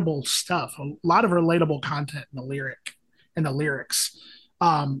relatable stuff, a lot of relatable content in the lyrics.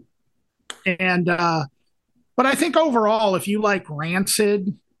 But I think overall, if you like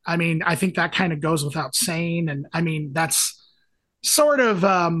Rancid, I mean, I think that kind of goes without saying. And I mean, that's sort of,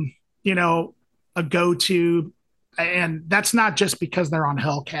 a go-to and that's not just because they're on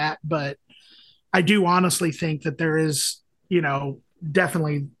Hellcat, but I do honestly think that there is,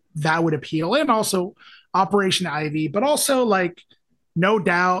 definitely that would appeal. And also Operation Ivy, but also like No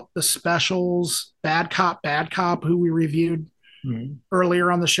Doubt, The Specials, Bad Cop, who we reviewed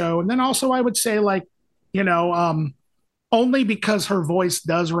earlier on the show. And then also I would say like, you know, only because her voice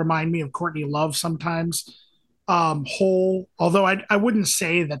does remind me of Courtney Love sometimes. Hole, although I wouldn't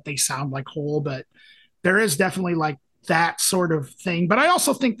say that they sound like Hole, but there is definitely like that sort of thing. But I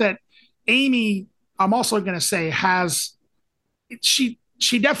also think that Amy, I'm also going to say, she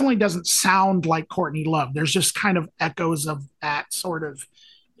definitely doesn't sound like Courtney Love. There's just kind of echoes of that sort of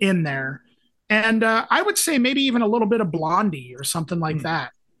in there. And I would say maybe even a little bit of Blondie or something like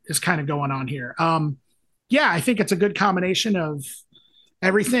that is kind of going on here. Yeah, I think it's a good combination of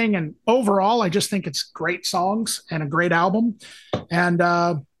everything. And overall, I just think it's great songs and a great album. And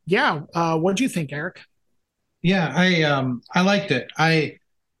what do you think, Eric? Yeah, I liked it. I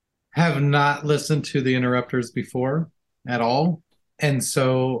have not listened to the Interrupters before at all, and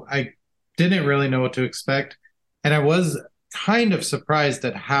so I didn't really know what to expect. And I was kind of surprised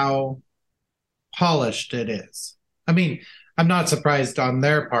at how polished it is. I mean, I'm not surprised on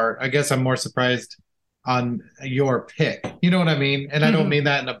their part. I guess I'm more surprised on your pick. You know what I mean? And I don't mean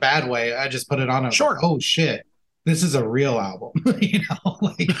that in a bad way. I just put it on. Sure. Like, oh shit, this is a real album.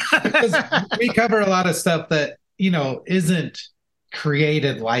 Like because we cover a lot of stuff that isn't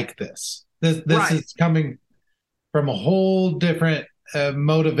created like this. This right. is coming from a whole different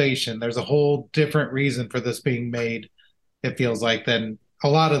motivation. There's a whole different reason for this being made. It feels like than a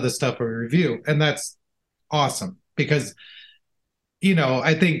lot of the stuff we review, and that's awesome because I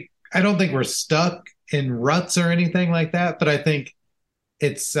don't think we're stuck in ruts or anything like that, but I think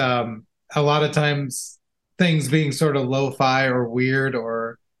it's a lot of times things being sort of lo-fi or weird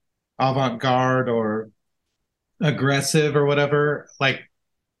or avant-garde or aggressive or whatever, like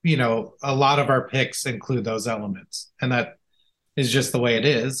a lot of our picks include those elements, and that is just the way it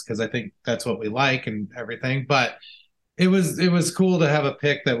is because I think that's what we like and everything. But it was cool to have a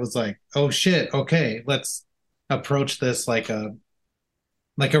pick that was like, oh shit, okay, let's approach this like a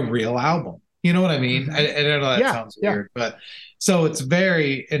real album. You know what I mean? I know that sounds weird, but so it's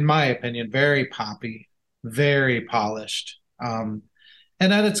very, in my opinion, very poppy, very polished. And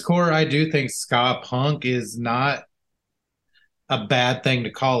at its core, I do think ska punk is not a bad thing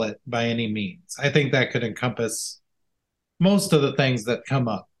to call it by any means. I think that could encompass most of the things that come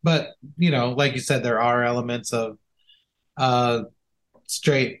up. But, like you said, there are elements of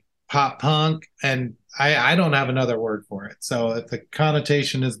straight pop punk, and I don't have another word for it. So if the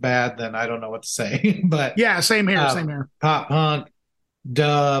connotation is bad, then I don't know what to say. But yeah, same here. Pop punk,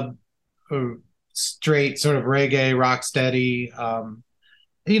 dub, straight sort of reggae, rock steady.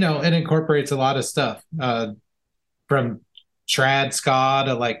 It incorporates a lot of stuff from trad ska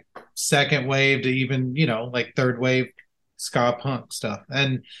to like second wave to even like third wave ska punk stuff,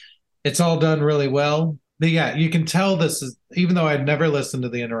 and it's all done really well. But yeah, you can tell this is, even though I'd never listened to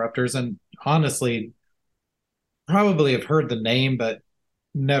the Interrupters, and honestly probably have heard the name but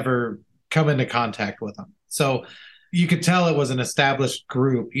never come into contact with them, so you could tell it was an established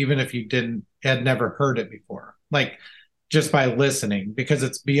group even if you had never heard it before, like just by listening, because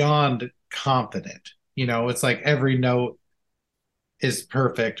it's beyond confident. It's like every note is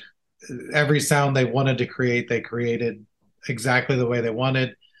perfect. Every sound they wanted to create, they created exactly the way they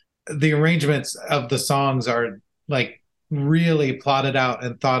wanted. The arrangements of the songs are like really plotted out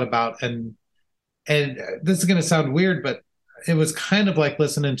and thought about, and this is going to sound weird, but it was kind of like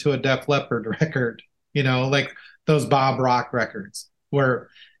listening to a Def Leppard record, like those Bob Rock records where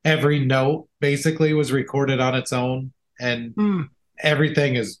every note basically was recorded on its own and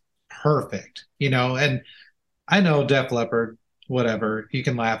everything is perfect, and I know Def Leppard, whatever, you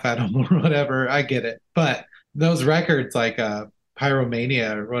can laugh at them or whatever, I get it, but those records like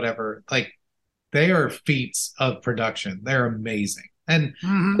Pyromania or whatever, like they are feats of production. They're amazing. And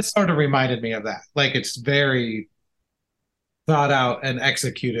it sort of reminded me of that. Like it's very thought out and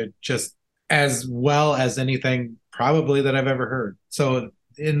executed just as well as anything probably that I've ever heard. So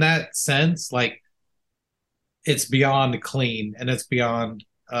in that sense, like it's beyond clean and it's beyond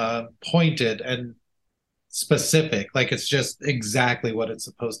pointed and specific. Like it's just exactly what it's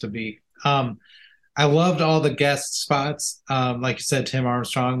supposed to be. I loved all the guest spots. Like you said, Tim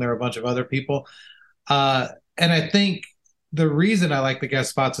Armstrong, there are a bunch of other people. And I think the reason I like the guest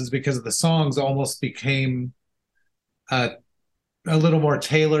spots is because the songs almost became a little more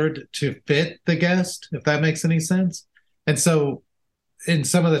tailored to fit the guest, if that makes any sense. And so in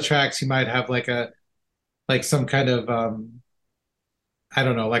some of the tracks, you might have like some kind of I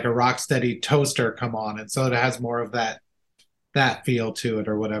don't know, like a Rocksteady toaster come on, and so it has more of that feel to it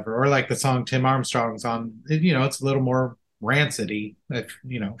or whatever. Or like the song Tim Armstrong's on, it's a little more rancidy, if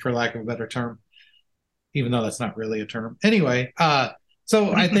for lack of a better term, even though that's not really a term. Anyway,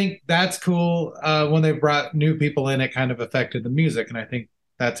 so I think that's cool. When they brought new people in, it kind of affected the music, and I think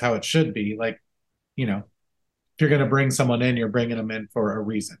that's how it should be. Like, if you're going to bring someone in, you're bringing them in for a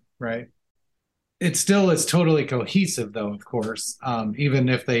reason, right? It still is totally cohesive, though, of course, even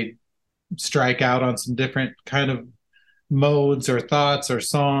if they strike out on some different kind of modes or thoughts or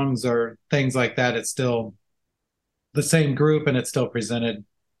songs or things like that. It's still the same group, and it's still presented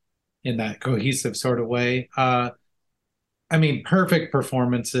in that cohesive sort of way. Perfect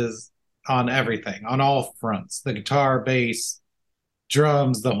performances on everything, on all fronts: the guitar, bass,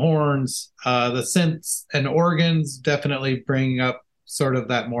 drums, the horns, the synths and organs, definitely bringing up sort of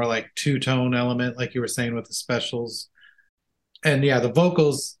that more like two-tone element, like you were saying with the specials. And yeah, the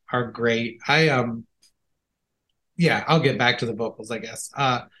vocals are great. I'll get back to the vocals, I guess.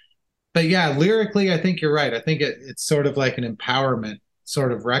 But yeah, lyrically, I think you're right. I think it's sort of like an empowerment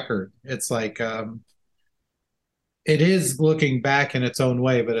sort of record. It's like it is looking back in its own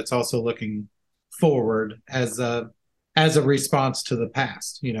way, but it's also looking forward as a response to the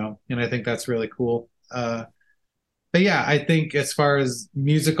past, and I think that's really cool. But yeah, I think as far as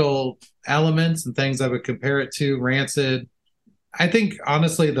musical elements and things I would compare it to, Rancid, I think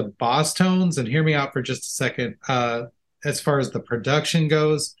honestly the Boss Tones, and hear me out for just a second, as far as the production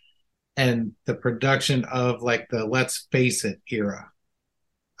goes, and the production of like the Let's Face It era.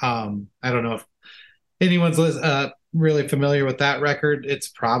 I don't know if anyone's really familiar with that record. It's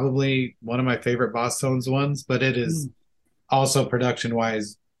probably one of my favorite Boss Tones ones, but it is also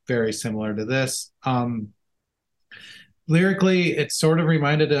production-wise very similar to this. Lyrically, it sort of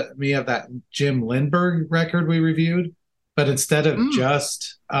reminded me of that Jim Lindberg record we reviewed, but instead of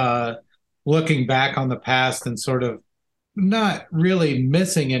just looking back on the past and sort of not really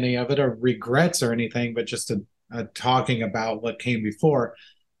missing any of it or regrets or anything, but just talking about what came before,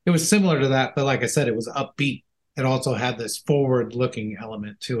 it was similar to that. But like I said, it was upbeat. It also had this forward-looking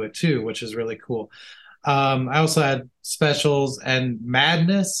element to it too, which is really cool. I also had specials and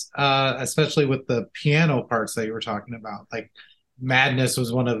Madness, especially with the piano parts that you were talking about. Like Madness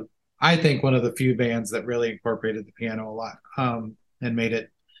was I think one of the few bands that really incorporated the piano a lot, and made it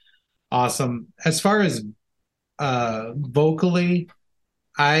awesome. As far as vocally,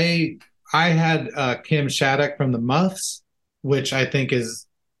 I had Kim Shattuck from the Muffs, which I think is,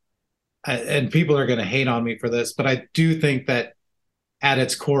 and people are going to hate on me for this, but I do think that at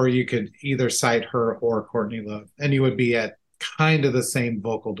its core, you could either cite her or Courtney Love, and you would be at kind of the same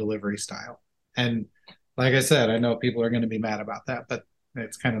vocal delivery style. And like I said, I know people are going to be mad about that, but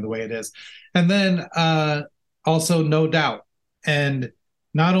it's kind of the way it is. And then also No Doubt. And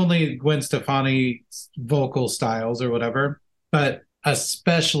not only Gwen Stefani's vocal styles or whatever, but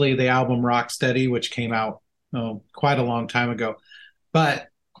especially the album Rocksteady, which came out quite a long time ago. But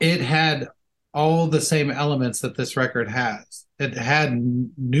it had all the same elements that this record has. It had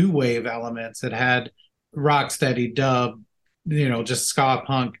new wave elements. It had Rocksteady dub, just ska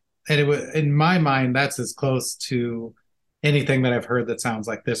punk. And it was, in my mind, that's as close to anything that I've heard that sounds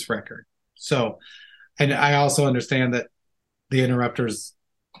like this record. So, and I also understand that the Interrupters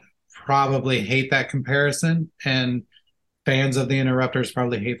probably hate that comparison, and fans of the Interrupters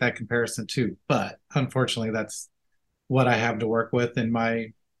probably hate that comparison too. But unfortunately, that's what I have to work with in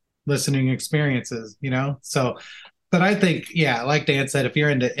my listening experiences, So, but I think, yeah, like Dan said, if you're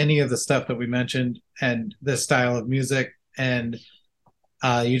into any of the stuff that we mentioned and this style of music, and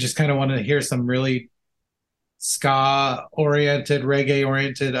you just kind of want to hear some really ska-oriented,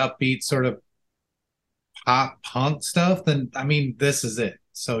 reggae-oriented, upbeat sort of pop punk stuff, then this is it.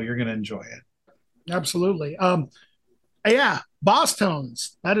 So you're going to enjoy it. Absolutely. Yeah, Boss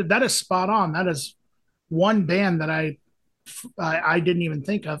Tones. That is spot on. That is one band that I didn't even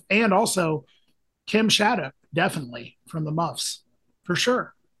think of, and also Kim Shattuck, definitely from the Muffs, for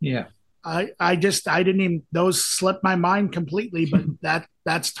sure. Yeah. I didn't even, those slipped my mind completely, but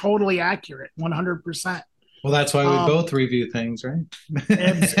that's totally accurate, 100%. Well, that's why we both review things, right?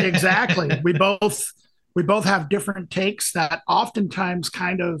 Exactly. We both have different takes that oftentimes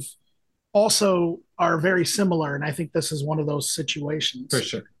kind of also are very similar, and I think this is one of those situations for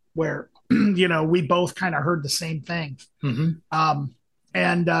sure where we both kind of heard the same thing.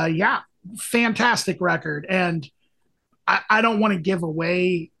 Mm-hmm. Yeah, fantastic record. And I don't want to give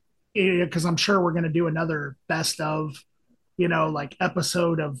away, because I'm sure we're going to do another best of, like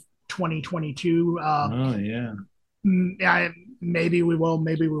episode of 2022. Oh yeah. maybe we will,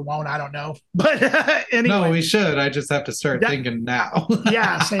 maybe we won't. I don't know. But anyway. No, we should. I just have to start thinking now.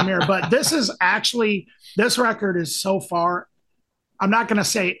 Yeah, same here. But this record is so far, I'm not going to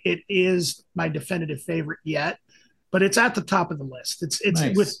say it is my definitive favorite yet, but it's at the top of the list.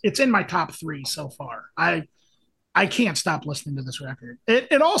 It's in my top 3 so far. I can't stop listening to this record.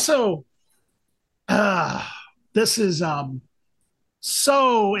 It also, this is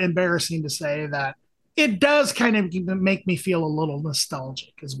so embarrassing to say that it does kind of make me feel a little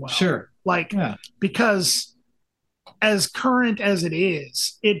nostalgic as well. Sure. Because as current as it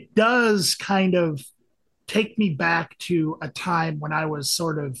is, it does kind of take me back to a time when I was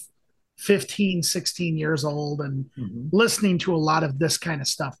sort of 15, 16 years old and listening to a lot of this kind of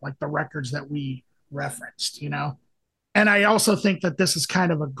stuff, like the records that we referenced, And I also think that this is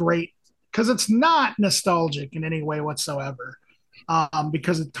kind of a great, because it's not nostalgic in any way whatsoever,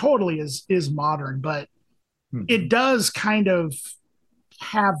 because it totally is modern, but it does kind of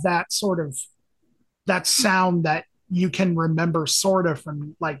have that sort of, that sound that you can remember sort of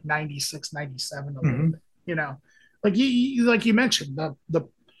from like 96, 97 a little bit, like you mentioned, the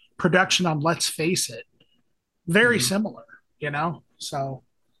production on Let's Face It, very similar, so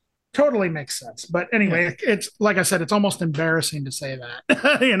totally makes sense. But anyway, it's like I said, it's almost embarrassing to say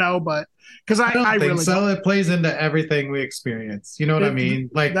that, but because I think really so. It plays into everything we experience. You know what I mean?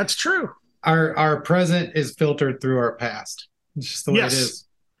 Like, that's true. Our present is filtered through our past. It's just the way it is.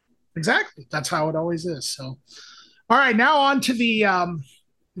 Exactly. That's how it always is. So, all right, now on to the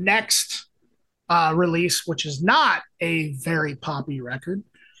next release, which is not a very poppy record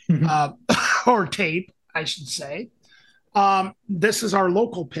or tape, I should say. This is our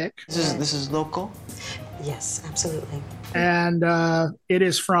local pick. This is local? Yes, absolutely. And it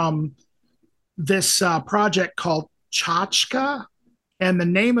is from this project called Chachka. And the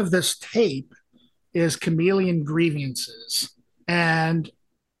name of this tape is Chameleon Grievances. And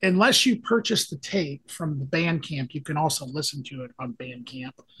unless you purchase the tape from the Bandcamp, you can also listen to it on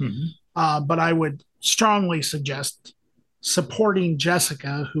Bandcamp. But I would strongly suggest supporting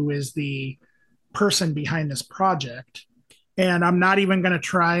Jessica, who is the person behind this project. And I'm not even going to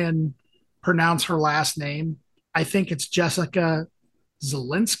try and pronounce her last name. I think it's Jessica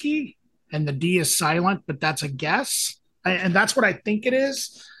Zielinski, and the D is silent, but that's a guess. And that's what I think it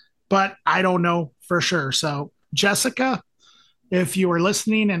is, but I don't know for sure. So, Jessica, if you were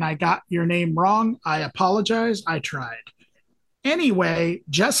listening and I got your name wrong, I apologize. I tried. Anyway,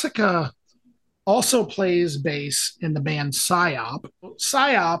 Jessica also plays bass in the band Psyop.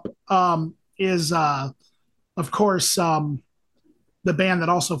 Psyop is, of course, the band that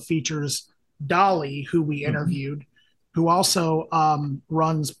also features Dolly, who we interviewed, who also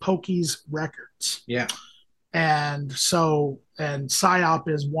runs Pokey's Records. Yeah. And Psyop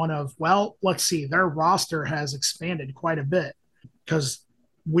is one of, well, let's see, their roster has expanded quite a bit because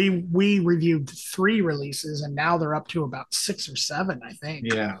we reviewed 3 releases and now they're up to about 6 or 7, I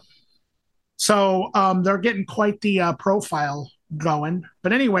think. Yeah. So they're getting quite the profile going.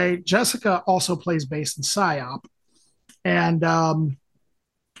 But anyway, Jessica also plays bass in Psyop. And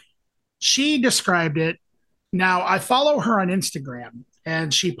she described it. Now, I follow her on Instagram,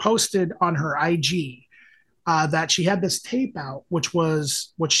 and she posted on her IG that she had this tape out, which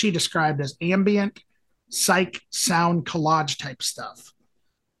was what she described as ambient psych sound collage type stuff.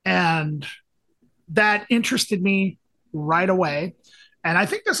 And that interested me right away. And I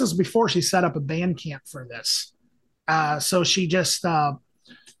think this was before she set up a Bandcamp for this. So she just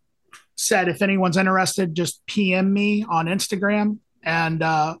said, if anyone's interested, just PM me on Instagram. And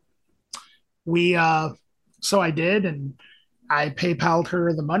so I did, and I PayPal'd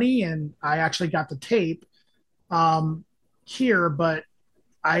her the money, and I actually got the tape here, but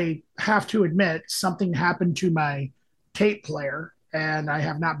I have to admit something happened to my tape player and I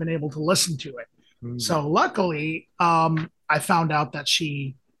have not been able to listen to it. So luckily, I found out that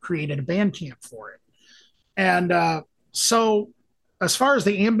she created a Bandcamp for it. And so as far as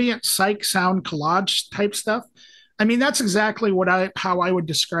the ambient psych sound collage type stuff, I mean, that's exactly how I would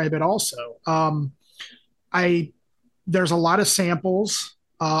describe it also. There's a lot of samples,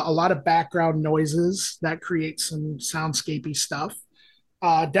 a lot of background noises that create some soundscapey stuff.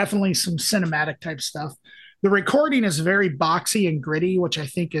 Definitely some cinematic type stuff. The recording is very boxy and gritty, which I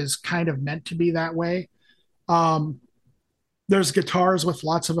think is kind of meant to be that way. There's guitars with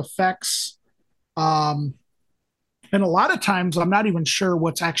lots of effects. And a lot of times I'm not even sure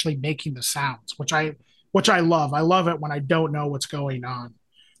what's actually making the sounds, which I love. I love it when I don't know what's going on.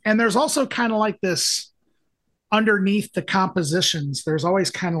 And there's also kind of like this underneath the compositions, there's always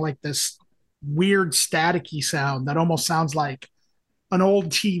kind of like this weird staticky sound that almost sounds like an old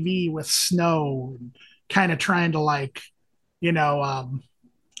TV with snow, and kind of trying to like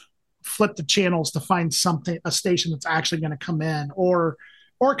flip the channels to find a station that's actually going to come in, or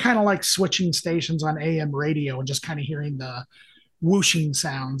kind of like switching stations on AM radio and just kind of hearing the whooshing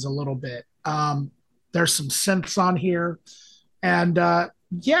sounds a little bit. There's some synths on here. And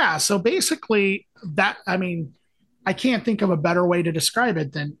yeah, so basically that, I mean, I can't think of a better way to describe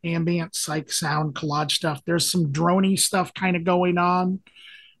it than ambient psych sound collage stuff. There's some droney stuff kind of going on.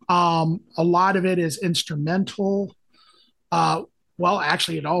 A lot of it is instrumental. Uh, well,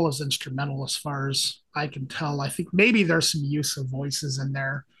 actually, it all is instrumental as far as I can tell. I think maybe there's some use of voices in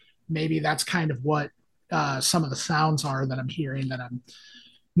there. Maybe that's kind of what some of the sounds are that I'm hearing that I'm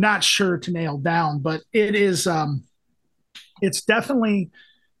not sure to nail down. But it is, it's definitely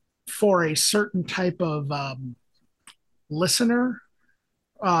for a certain type of listener,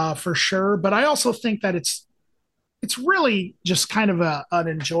 for sure. But I also think that it's really just kind of an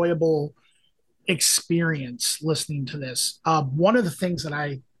enjoyable experience listening to this. One of the things that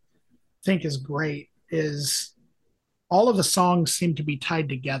I think is great is all of the songs seem to be tied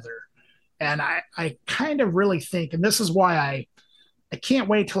together. And I kind of really think, and this is why I can't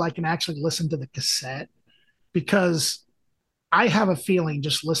wait till I can actually listen to the cassette, because I have a feeling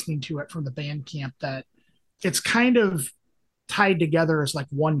just listening to it from the Bandcamp that it's kind of tied together as like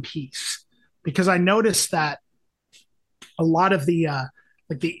one piece. Because I noticed that a lot of the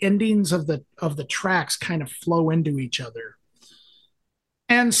like the endings of the tracks kind of flow into each other.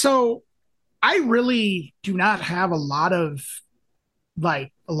 And so I really do not have a lot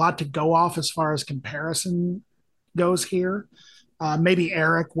to go off as far as comparison goes here. Maybe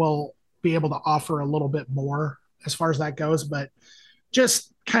Eric will be able to offer a little bit more as far as that goes, but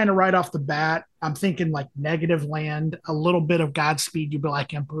just kind of right off the bat, I'm thinking like Negative Land, a little bit of Godspeed You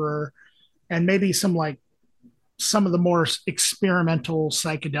Black Emperor, and maybe some of the more experimental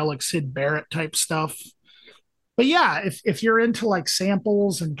psychedelic Syd Barrett type stuff. But yeah, if you're into like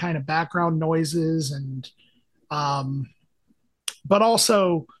samples and kind of background noises and um but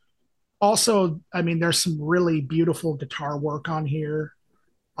also I mean there's some really beautiful guitar work on here.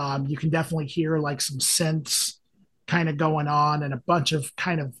 You can definitely hear like some synths kind of going on and a bunch of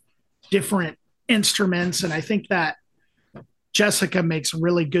kind of different instruments, and I think that Jessica makes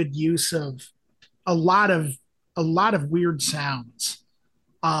really good use of a lot of weird sounds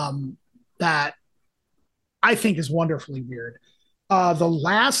that I think is wonderfully weird. The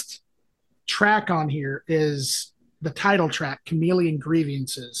last track on here is the title track, Chameleon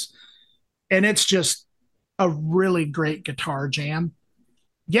Grievances, and it's just a really great guitar jam.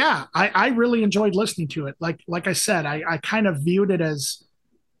 Yeah, I really enjoyed listening to it. Like I said, I kind of viewed it as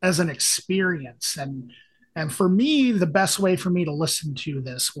an experience, and for me, the best way for me to listen to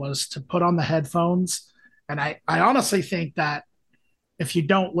this was to put on the headphones. And I honestly think that if you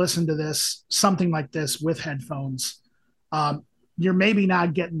don't listen to this, something like this with headphones, you're maybe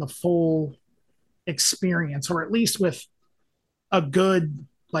not getting the full experience, or at least with a good,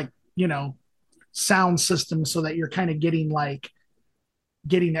 like, sound system so that you're kind of getting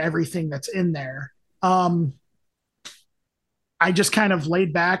everything that's in there. I just kind of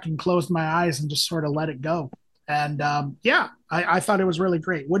laid back and closed my eyes and just sort of let it go. And yeah, I thought it was really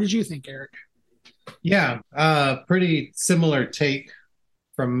great. What did you think, Eric? Yeah, pretty similar take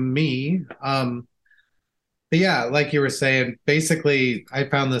from me. But yeah, like you were saying, basically, I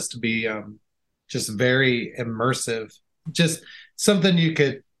found this to be just very immersive. Just something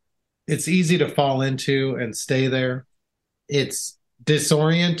it's easy to fall into and stay there. It's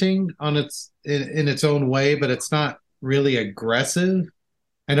disorienting in its own way, but it's not really aggressive.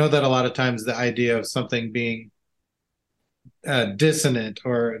 I know that a lot of times the idea of something being dissonant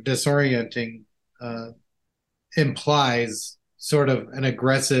or disorienting implies sort of an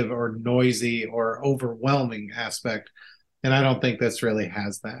aggressive or noisy or overwhelming aspect, and I don't think this really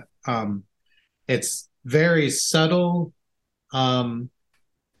has that. It's very subtle and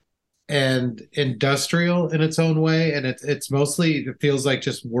industrial in its own way, and it's mostly, it feels like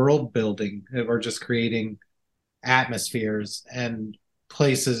just world building or just creating atmospheres and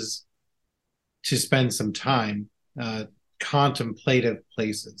places to spend some time, contemplative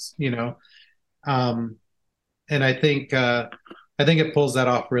places, and I think it pulls that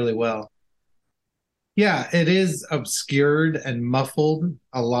off really well. Yeah, it is obscured and muffled.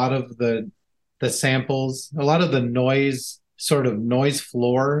 A lot of the samples, a lot of the noise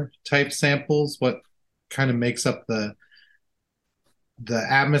floor type samples, what kind of makes up the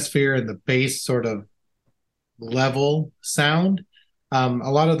atmosphere and the bass sort of level sound. A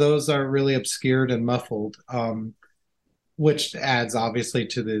lot of those are really obscured and muffled, which adds obviously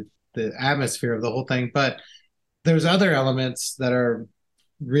to the atmosphere of the whole thing. But there's other elements that are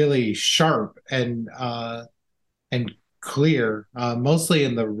really sharp and clear, mostly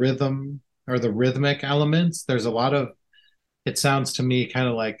in the rhythm or the rhythmic elements. There's a lot of, it sounds to me kind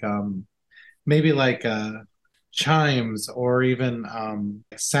of like maybe like chimes or even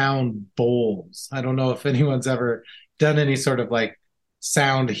sound bowls. I don't know if anyone's ever done any sort of like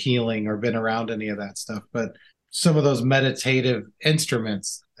sound healing or been around any of that stuff, but some of those meditative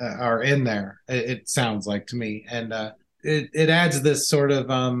instruments are in there. It sounds like to me, and it adds this sort of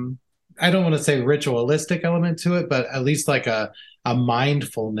I don't want to say ritualistic element to it, but at least like a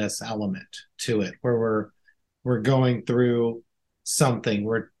mindfulness element to it, where we're going through something.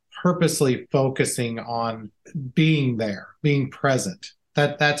 We're purposely focusing on being there, being present.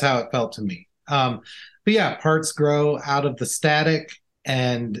 That's how it felt to me. But yeah, parts grow out of the static,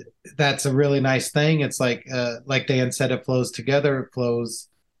 and that's a really nice thing. It's like Dan said, it flows together. It flows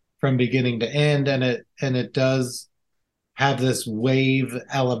from beginning to end, and it does have this wave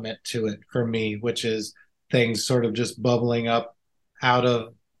element to it for me, which is things sort of just bubbling up out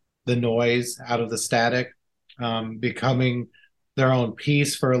of the noise, out of the static, becoming their own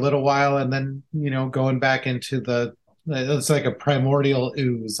piece for a little while, and then going back into it's like a primordial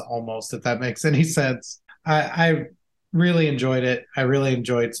ooze almost, if that makes any sense. I really enjoyed it. I really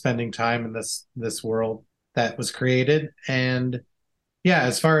enjoyed spending time in this world that was created. And yeah,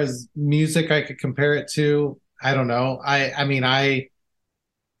 as far as music I could compare it to, I don't know. I mean, I'm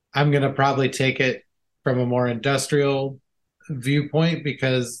gonna probably take it from a more industrial viewpoint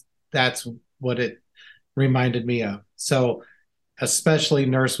because that's what it reminded me of. So especially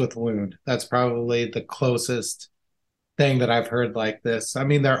Nurse with Wound. That's probably the closest thing that I've heard like this. I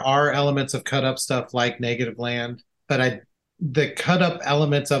mean, there are elements of cut up stuff like Negative Land, but the cut up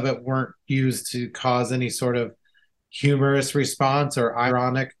elements of it weren't used to cause any sort of humorous response or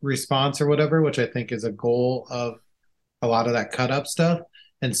ironic response or whatever, which I think is a goal of a lot of that cut up stuff.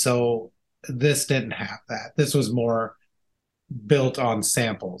 And so this didn't have that. This was more built on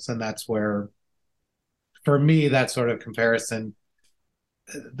samples. And that's where, for me, that sort of comparison,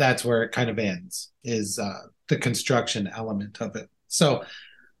 that's where it kind of ends, is the construction element of it. So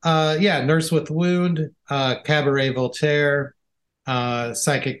yeah, Nurse with Wound, Cabaret Voltaire,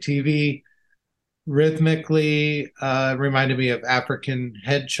 Psychic TV, rhythmically reminded me of African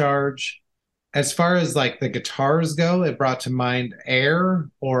Head Charge. As far as like the guitars go, it brought to mind Air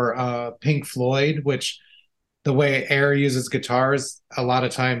or Pink Floyd, which the way Air uses guitars a lot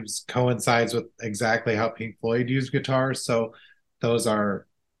of times coincides with exactly how Pink Floyd used guitars. So those are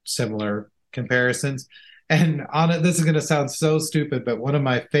similar comparisons. And on it, this is going to sound so stupid, but one of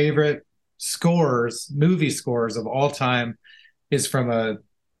my favorite movie scores of all time, is from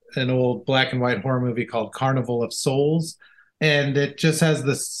an old black and white horror movie called Carnival of Souls. And it just has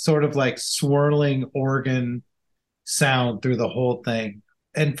this sort of like swirling organ sound through the whole thing.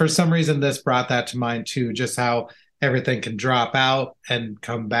 And for some reason, this brought that to mind too, just how everything can drop out and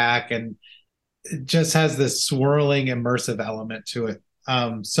come back. And it just has this swirling, immersive element to it.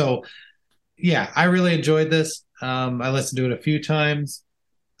 So yeah, I really enjoyed this. I listened to it a few times.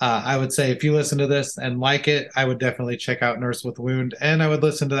 I would say if you listen to this and like it, I would definitely check out Nurse with Wound, and I would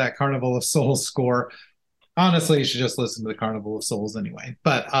listen to that Carnival of Souls score. Honestly, you should just listen to the Carnival of Souls anyway.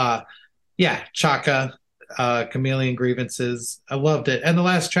 But yeah, Chaka, Chameleon Grievances, I loved it. And the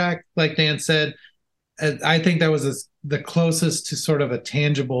last track, like Dan said, I think that was the closest to sort of a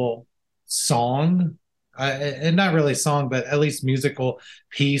tangible song, and not really song, but at least musical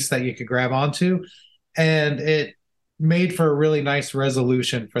piece that you could grab onto. And it made for a really nice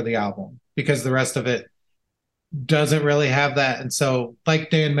resolution for the album, because the rest of it doesn't really have that. And so,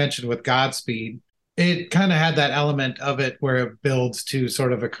 like Dan mentioned with Godspeed, it kind of had that element of it where it builds to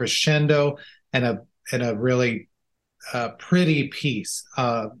sort of a crescendo and a really pretty piece.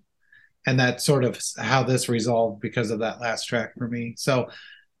 And that's sort of how this resolved because of that last track for me. So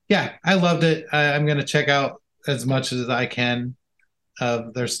yeah, I loved it. I'm going to check out as much as I can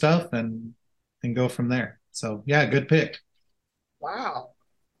of their stuff and go from there. So yeah, good pick. Wow.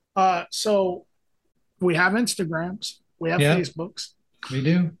 So we have Instagrams, we have Facebooks. We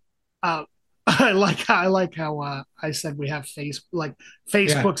do. I like how I said we have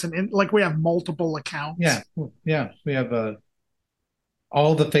Facebooks and like we have multiple accounts. Yeah, we have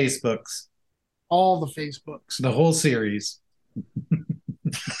all the Facebooks, the whole series.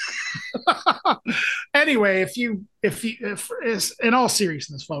 Anyway, if in all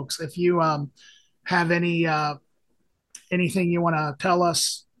seriousness, folks, if you have anything you want to tell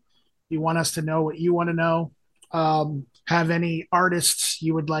us, you want us to know what you want to know, have any artists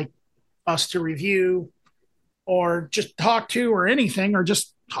you would like us to review or just talk to, or anything, or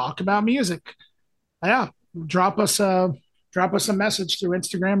just talk about music, drop us a message through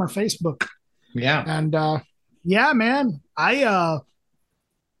Instagram or Facebook. Yeah. And Yeah, man.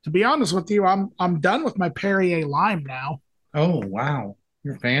 To be honest with you, I'm done with my Perrier lime now. Oh, wow.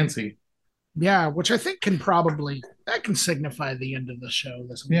 You're fancy. Yeah, which I think that can signify the end of the show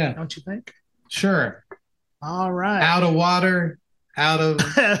this week, Yeah. don't you think? Sure. All right. Out of water, out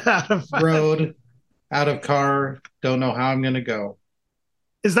of road, out of car. Don't know how I'm going to go.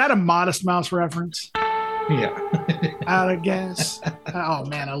 Is that a Modest Mouse reference? Yeah. Out of gas. Oh,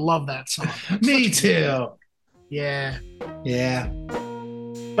 man, I love that song. Me too. Yeah. Yeah.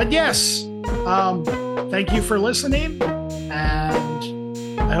 But yes, thank you for listening.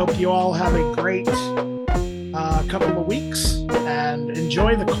 And I hope you all have a great couple of weeks and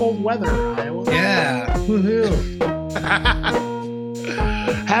enjoy the cold weather, Iowa. Yeah. Woohoo.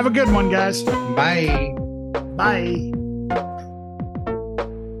 Have a good one, guys. Bye. Bye.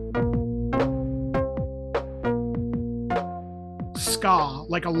 Ska,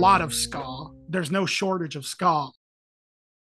 like a lot of ska. There's no shortage of ska.